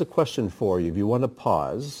so here's a question for you. If you want to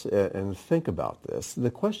pause and think about this, the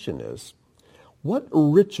question is, what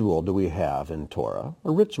ritual do we have in Torah, a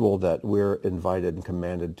ritual that we're invited and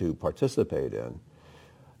commanded to participate in,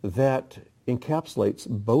 that encapsulates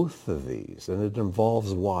both of these, and it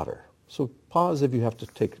involves water? So pause if you have to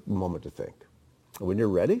take a moment to think. When you're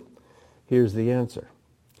ready, here's the answer.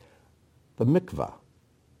 The mikvah.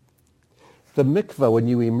 The mikvah, when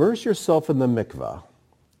you immerse yourself in the mikvah,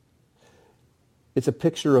 it's a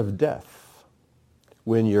picture of death.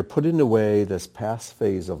 When you're putting away this past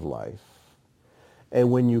phase of life,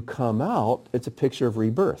 and when you come out, it's a picture of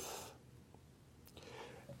rebirth.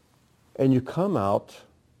 And you come out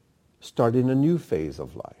starting a new phase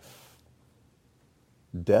of life.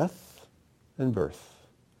 Death and birth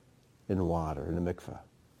in water, in the mikveh.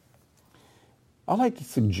 I like to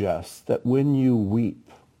suggest that when you weep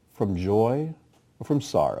from joy or from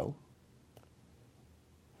sorrow,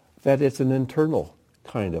 that it's an internal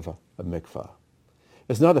kind of a mikveh.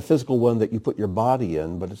 It's not a physical one that you put your body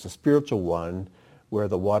in, but it's a spiritual one where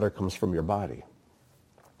the water comes from your body.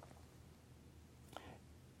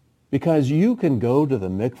 Because you can go to the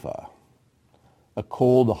mikveh, a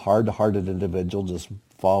cold, hard-hearted individual just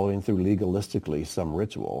following through legalistically some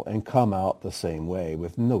ritual, and come out the same way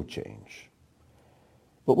with no change.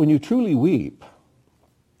 But when you truly weep,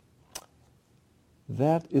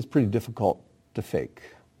 that is pretty difficult to fake.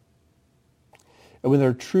 And when there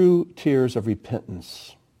are true tears of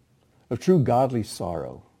repentance, of true godly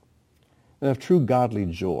sorrow, and of true godly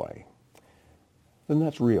joy, then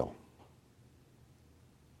that's real.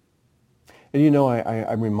 And you know,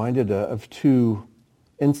 I'm reminded of two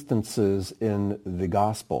instances in the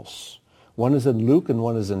Gospels. One is in Luke and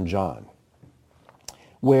one is in John,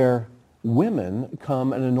 where women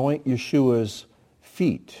come and anoint Yeshua's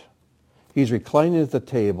feet. He's reclining at the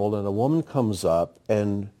table, and a woman comes up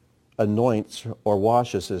and anoints or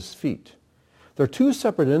washes his feet. There are two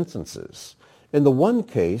separate instances. In the one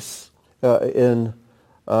case, in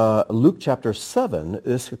Luke chapter 7,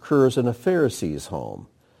 this occurs in a Pharisee's home.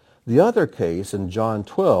 The other case, in John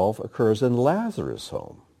 12, occurs in Lazarus'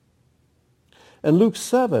 home. In Luke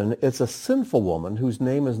 7, it's a sinful woman whose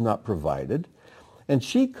name is not provided, and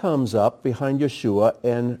she comes up behind Yeshua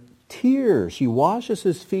and tears. She washes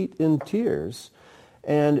his feet in tears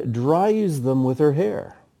and dries them with her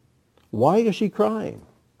hair. Why is she crying?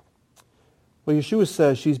 Well, Yeshua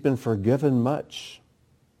says she's been forgiven much.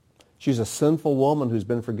 She's a sinful woman who's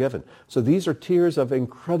been forgiven. So these are tears of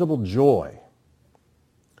incredible joy.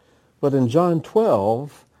 But in John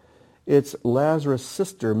 12, it's Lazarus'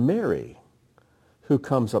 sister, Mary, who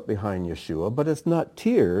comes up behind Yeshua. But it's not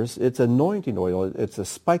tears, it's anointing oil. It's a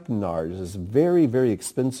spikenard. It's very, very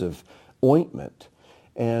expensive ointment.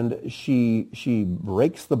 And she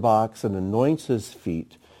breaks the box and anoints his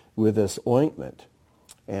feet with this ointment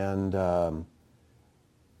and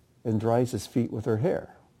dries his feet with her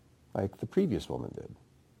hair, like the previous woman did.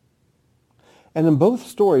 And in both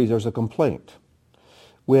stories, there's a complaint.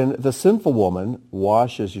 When the sinful woman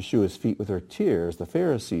washes Yeshua's feet with her tears, the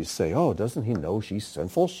Pharisees say, oh, doesn't he know she's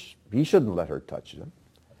sinful? He shouldn't let her touch them.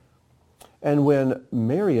 And when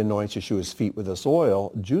Mary anoints Yeshua's feet with this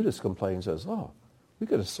oil, Judas complains, says, oh, we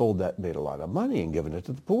could have sold that, made a lot of money, and given it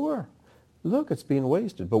to the poor. Look, it's being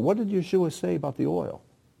wasted. But what did Yeshua say about the oil?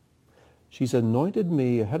 She's anointed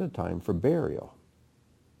me ahead of time for burial.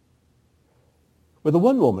 With the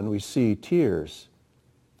one woman, we see tears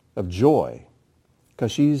of joy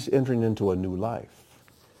because she's entering into a new life.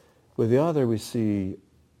 With the other, we see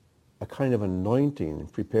a kind of anointing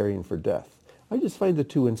preparing for death. I just find the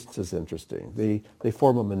two instances interesting. They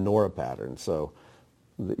form a menorah pattern, so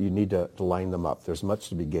you need to line them up. There's much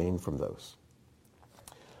to be gained from those.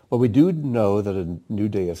 But we do know that a new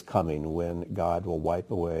day is coming when God will wipe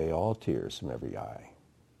away all tears from every eye.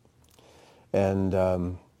 And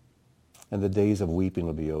the days of weeping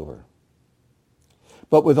will be over.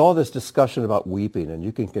 But with all this discussion about weeping, and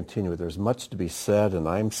you can continue, there's much to be said, and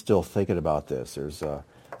I'm still thinking about this.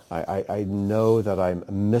 I know that I'm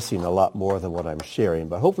missing a lot more than what I'm sharing,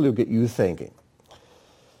 but hopefully it'll get you thinking.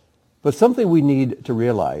 But something we need to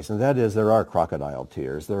realize, and that is there are crocodile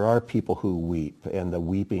tears. There are people who weep, and the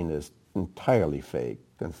weeping is entirely fake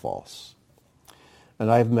and false. And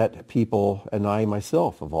I've met people, and I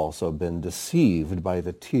myself have also been deceived by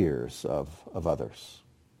the tears of others.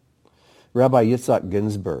 Rabbi Yitzhak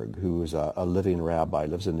Ginsburg, who is a living rabbi,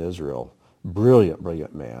 lives in Israel,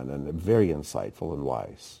 brilliant man, and very insightful and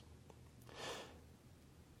wise.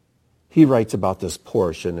 He writes about this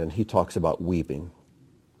portion, and he talks about weeping.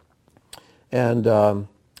 And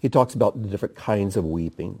he talks about the different kinds of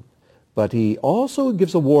weeping. But he also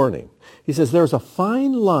gives a warning. He says there's a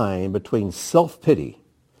fine line between self-pity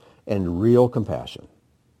and real compassion.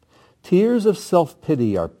 Tears of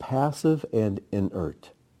self-pity are passive and inert.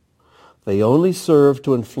 They only serve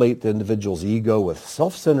to inflate the individual's ego with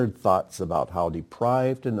self-centered thoughts about how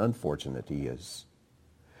deprived and unfortunate he is.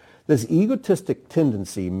 This egotistic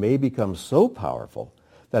tendency may become so powerful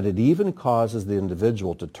that it even causes the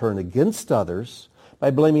individual to turn against others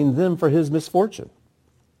by blaming them for his misfortune.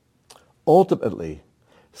 Ultimately,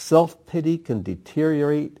 self-pity can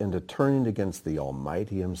deteriorate into turning against the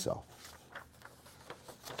Almighty himself.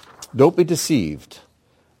 Don't be deceived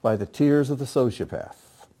by the tears of the sociopath,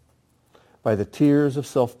 by the tears of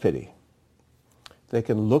self-pity. They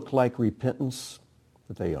can look like repentance,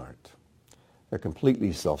 but they aren't. They're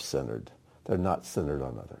completely self-centered. They're not centered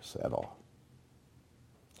on others at all.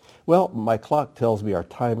 Well, my clock tells me our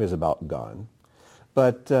time is about gone,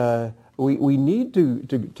 but we need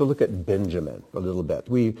to look at Benjamin a little bit.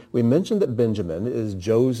 We mentioned that Benjamin is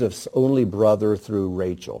Joseph's only brother through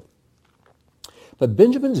Rachel. But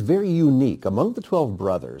Benjamin's very unique. Among the 12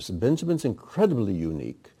 brothers, Benjamin's incredibly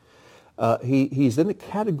unique. He's in a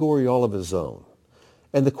category all of his own.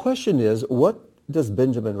 And the question is, what does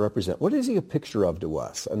Benjamin represent? What is he a picture of to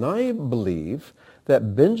us? And I believe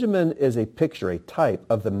that Benjamin is a picture, a type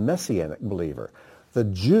of the Messianic believer, the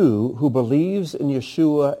Jew who believes in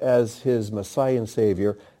Yeshua as his Messiah and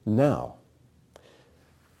Savior now.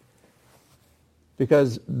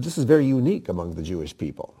 Because this is very unique among the Jewish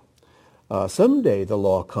people. Someday the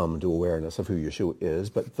law will come to awareness of who Yeshua is,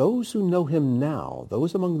 but those who know him now,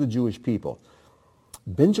 those among the Jewish people,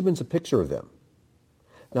 Benjamin's a picture of them.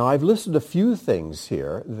 Now, I've listed a few things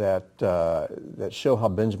here that show how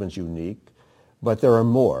Benjamin's unique, but there are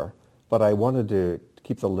more. But I wanted to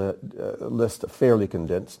keep the list fairly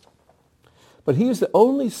condensed. But he is the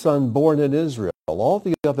only son born in Israel. All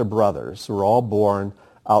the other brothers were all born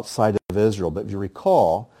outside of Israel. But if you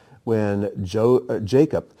recall, when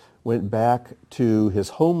Jacob went back to his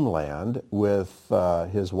homeland with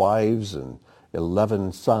his wives and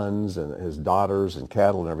 11 sons and his daughters and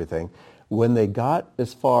cattle and everything, when they got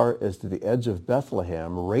as far as to the edge of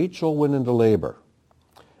Bethlehem, Rachel went into labor,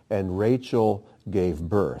 and Rachel gave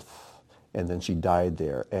birth, and then she died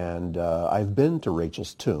there. And I've been to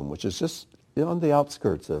Rachel's tomb, which is just on the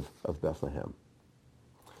outskirts of Bethlehem.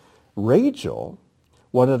 Rachel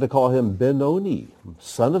wanted to call him Benoni,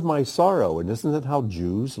 son of my sorrow. And isn't that how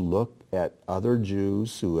Jews look at other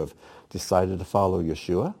Jews who have decided to follow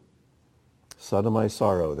Yeshua? Son of my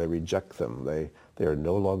sorrow. They reject them. They are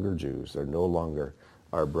no longer Jews. They're no longer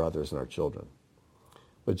our brothers and our children.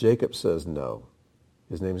 But Jacob says no.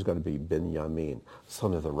 His name is going to be Benjamin,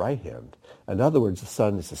 son of the right hand. In other words, the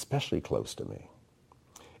son is especially close to me.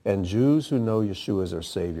 And Jews who know Yeshua as their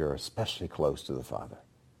Savior are especially close to the Father.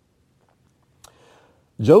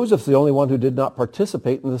 Joseph's the only one who did not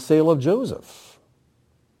participate in the sale of Joseph.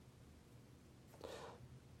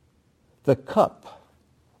 The cup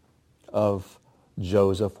of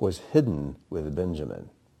Joseph was hidden with Benjamin.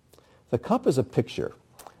 The cup is a picture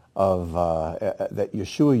of that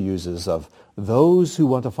Yeshua uses of those who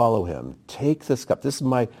want to follow him. Take this cup. This is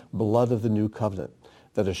my blood of the new covenant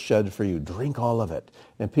that is shed for you. Drink all of it.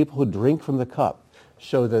 And people who drink from the cup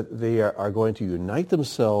show that they are going to unite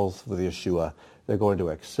themselves with Yeshua. They're going to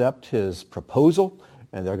accept his proposal,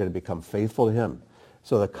 and they're going to become faithful to him.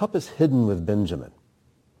 So the cup is hidden with Benjamin.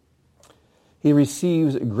 He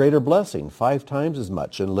receives greater blessing, 5 times as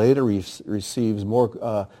much, and later receives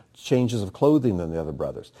more changes of clothing than the other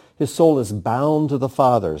brothers. His soul is bound to the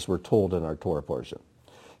fathers, we're told in our Torah portion.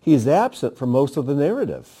 He is absent from most of the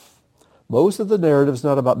narrative. Most of the narrative is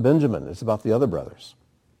not about Benjamin. It's about the other brothers.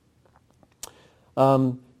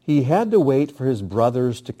 He had to wait for his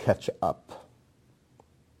brothers to catch up.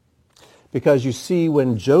 Because you see,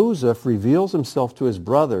 when Joseph reveals himself to his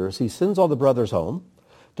brothers, he sends all the brothers home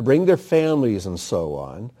to bring their families and so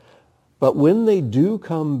on. But when they do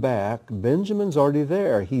come back, Benjamin's already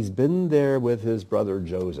there. He's been there with his brother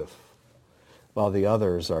Joseph, while the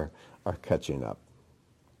others are catching up.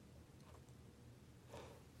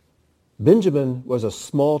 Benjamin was a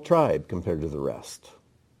small tribe compared to the rest,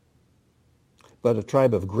 but a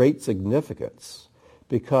tribe of great significance,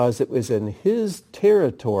 because it was in his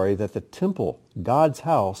territory that the temple, God's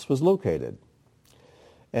house, was located.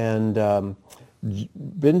 And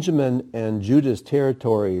Benjamin and Judah's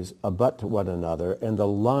territories abut to one another, and the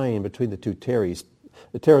line between the two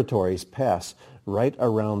territories pass right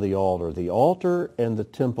around the altar. The altar and the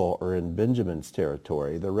temple are in Benjamin's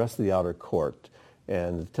territory. The rest of the outer court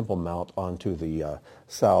and the Temple Mount onto the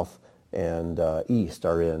south and east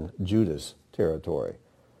are in Judah's territory.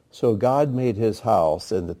 So God made his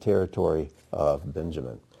house in the territory of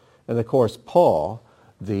Benjamin. And of course, Paul,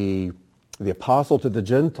 the apostle to the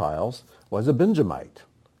Gentiles, was a Benjamite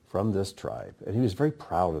from this tribe. And he was very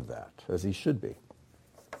proud of that, as he should be.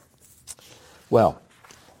 Well,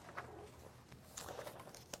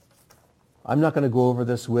 I'm not going to go over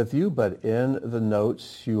this with you, but in the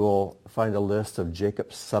notes you'll find a list of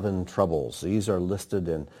Jacob's 7 troubles. These are listed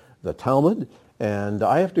in the Talmud, and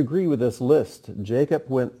I have to agree with this list. Jacob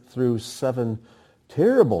went through 7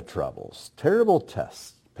 terrible troubles, terrible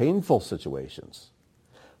tests, painful situations.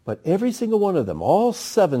 But every single one of them, all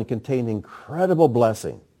 7, contain incredible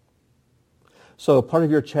blessing. So part of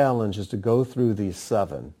your challenge is to go through these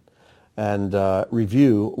 7 and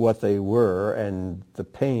review what they were, and the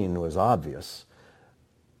pain was obvious.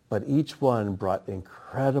 But each one brought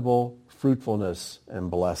incredible fruitfulness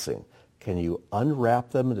and blessing. Can you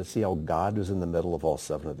unwrap them to see how God was in the middle of all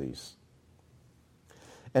 7 of these?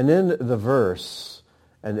 And in the verse,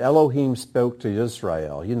 and Elohim spoke to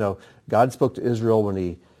Israel. You know, God spoke to Israel when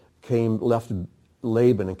he left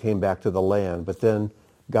Laban and came back to the land. But then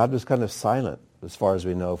God was kind of silent, as far as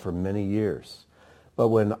we know, for many years. But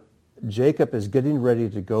when Jacob is getting ready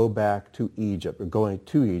to go back to Egypt, or going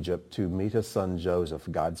to Egypt to meet his son Joseph,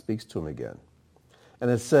 God speaks to him again. And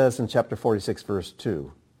it says in chapter 46, verse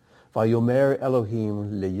 2, Vayomer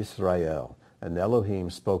Elohim leYisrael, and Elohim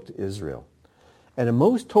spoke to Israel. And in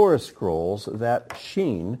most Torah scrolls, that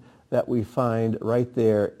sheen that we find right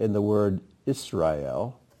there in the word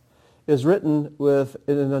Israel is written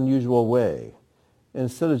in an unusual way.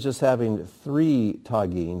 Instead of just having 3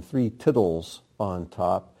 tagin, 3 tittles on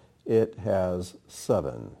top, it has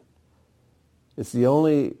 7. It's the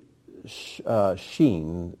only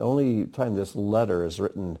sheen, the only time this letter is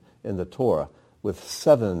written in the Torah with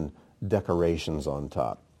 7 decorations on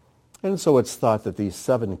top. And so it's thought that these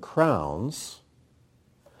 7 crowns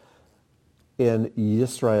in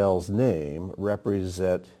Israel's name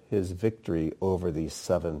represent his victory over these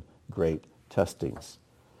 7 great testings.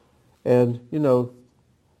 And, you know,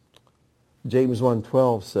 James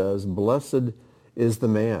 1:12 says, Blessed is the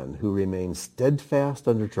man who remains steadfast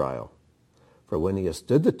under trial. For when he has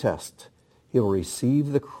stood the test, he will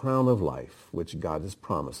receive the crown of life, which God has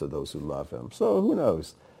promised to those who love him. So who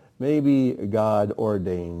knows? Maybe God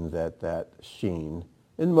ordained that sheen.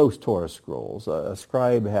 In most Torah scrolls, a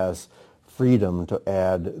scribe has freedom to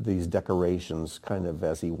add these decorations kind of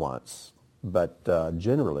as he wants. But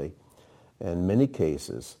generally, in many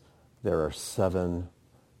cases, there are 7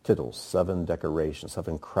 titles, 7 decorations,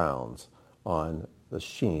 7 crowns on the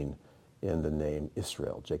sheen in the name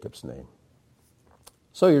Israel, Jacob's name.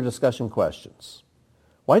 So your discussion questions.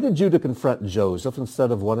 Why did Judah confront Joseph instead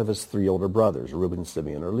of one of his 3 older brothers, Reuben,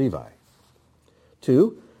 Simeon, or Levi?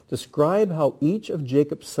 2, describe how each of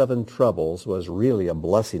Jacob's 7 troubles was really a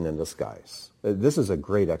blessing in disguise. This is a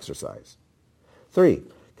great exercise. 3,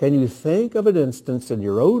 can you think of an instance in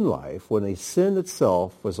your own life when a sin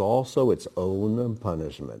itself was also its own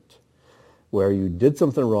punishment, where you did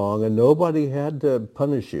something wrong and nobody had to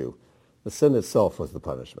punish you? The sin itself was the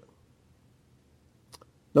punishment.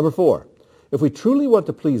 Number 4, if we truly want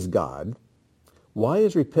to please God, why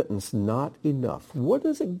is repentance not enough? What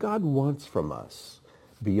is it God wants from us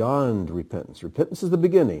beyond repentance? Repentance is the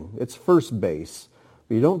beginning. It's first base.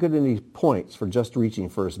 But you don't get any points for just reaching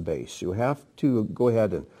first base. You have to go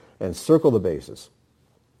ahead and circle the bases.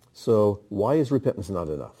 So why is repentance not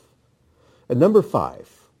enough? And number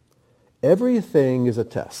 5, everything is a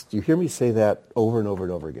test. You hear me say that over and over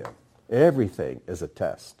and over again. Everything is a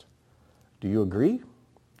test. Do you agree?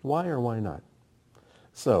 Why or why not?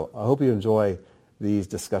 So I hope you enjoy these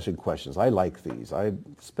discussion questions. I like these. I'm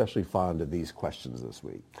especially fond of these questions this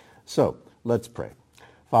week. So let's pray.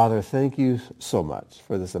 Father, thank you so much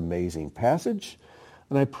for this amazing passage.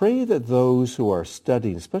 And I pray that those who are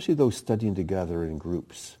studying, especially those studying together in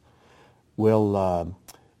groups, will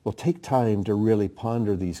take time to really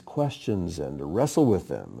ponder these questions and to wrestle with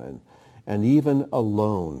them. And even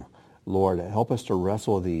alone, Lord, help us to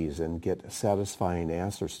wrestle these and get satisfying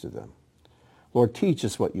answers to them. Lord, teach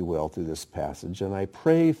us what you will through this passage. And I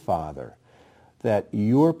pray, Father, that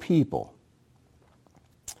your people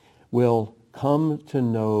will come to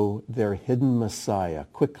know their hidden Messiah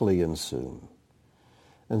quickly and soon.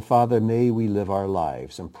 And Father, may we live our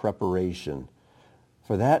lives in preparation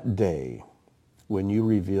for that day when you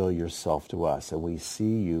reveal yourself to us and we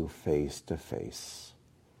see you face to face.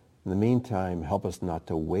 In the meantime, help us not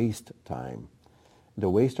to waste time, to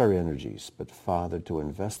waste our energies, but Father, to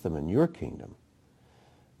invest them in your kingdom.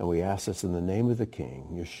 And we ask this in the name of the King,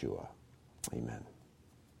 Yeshua. Amen.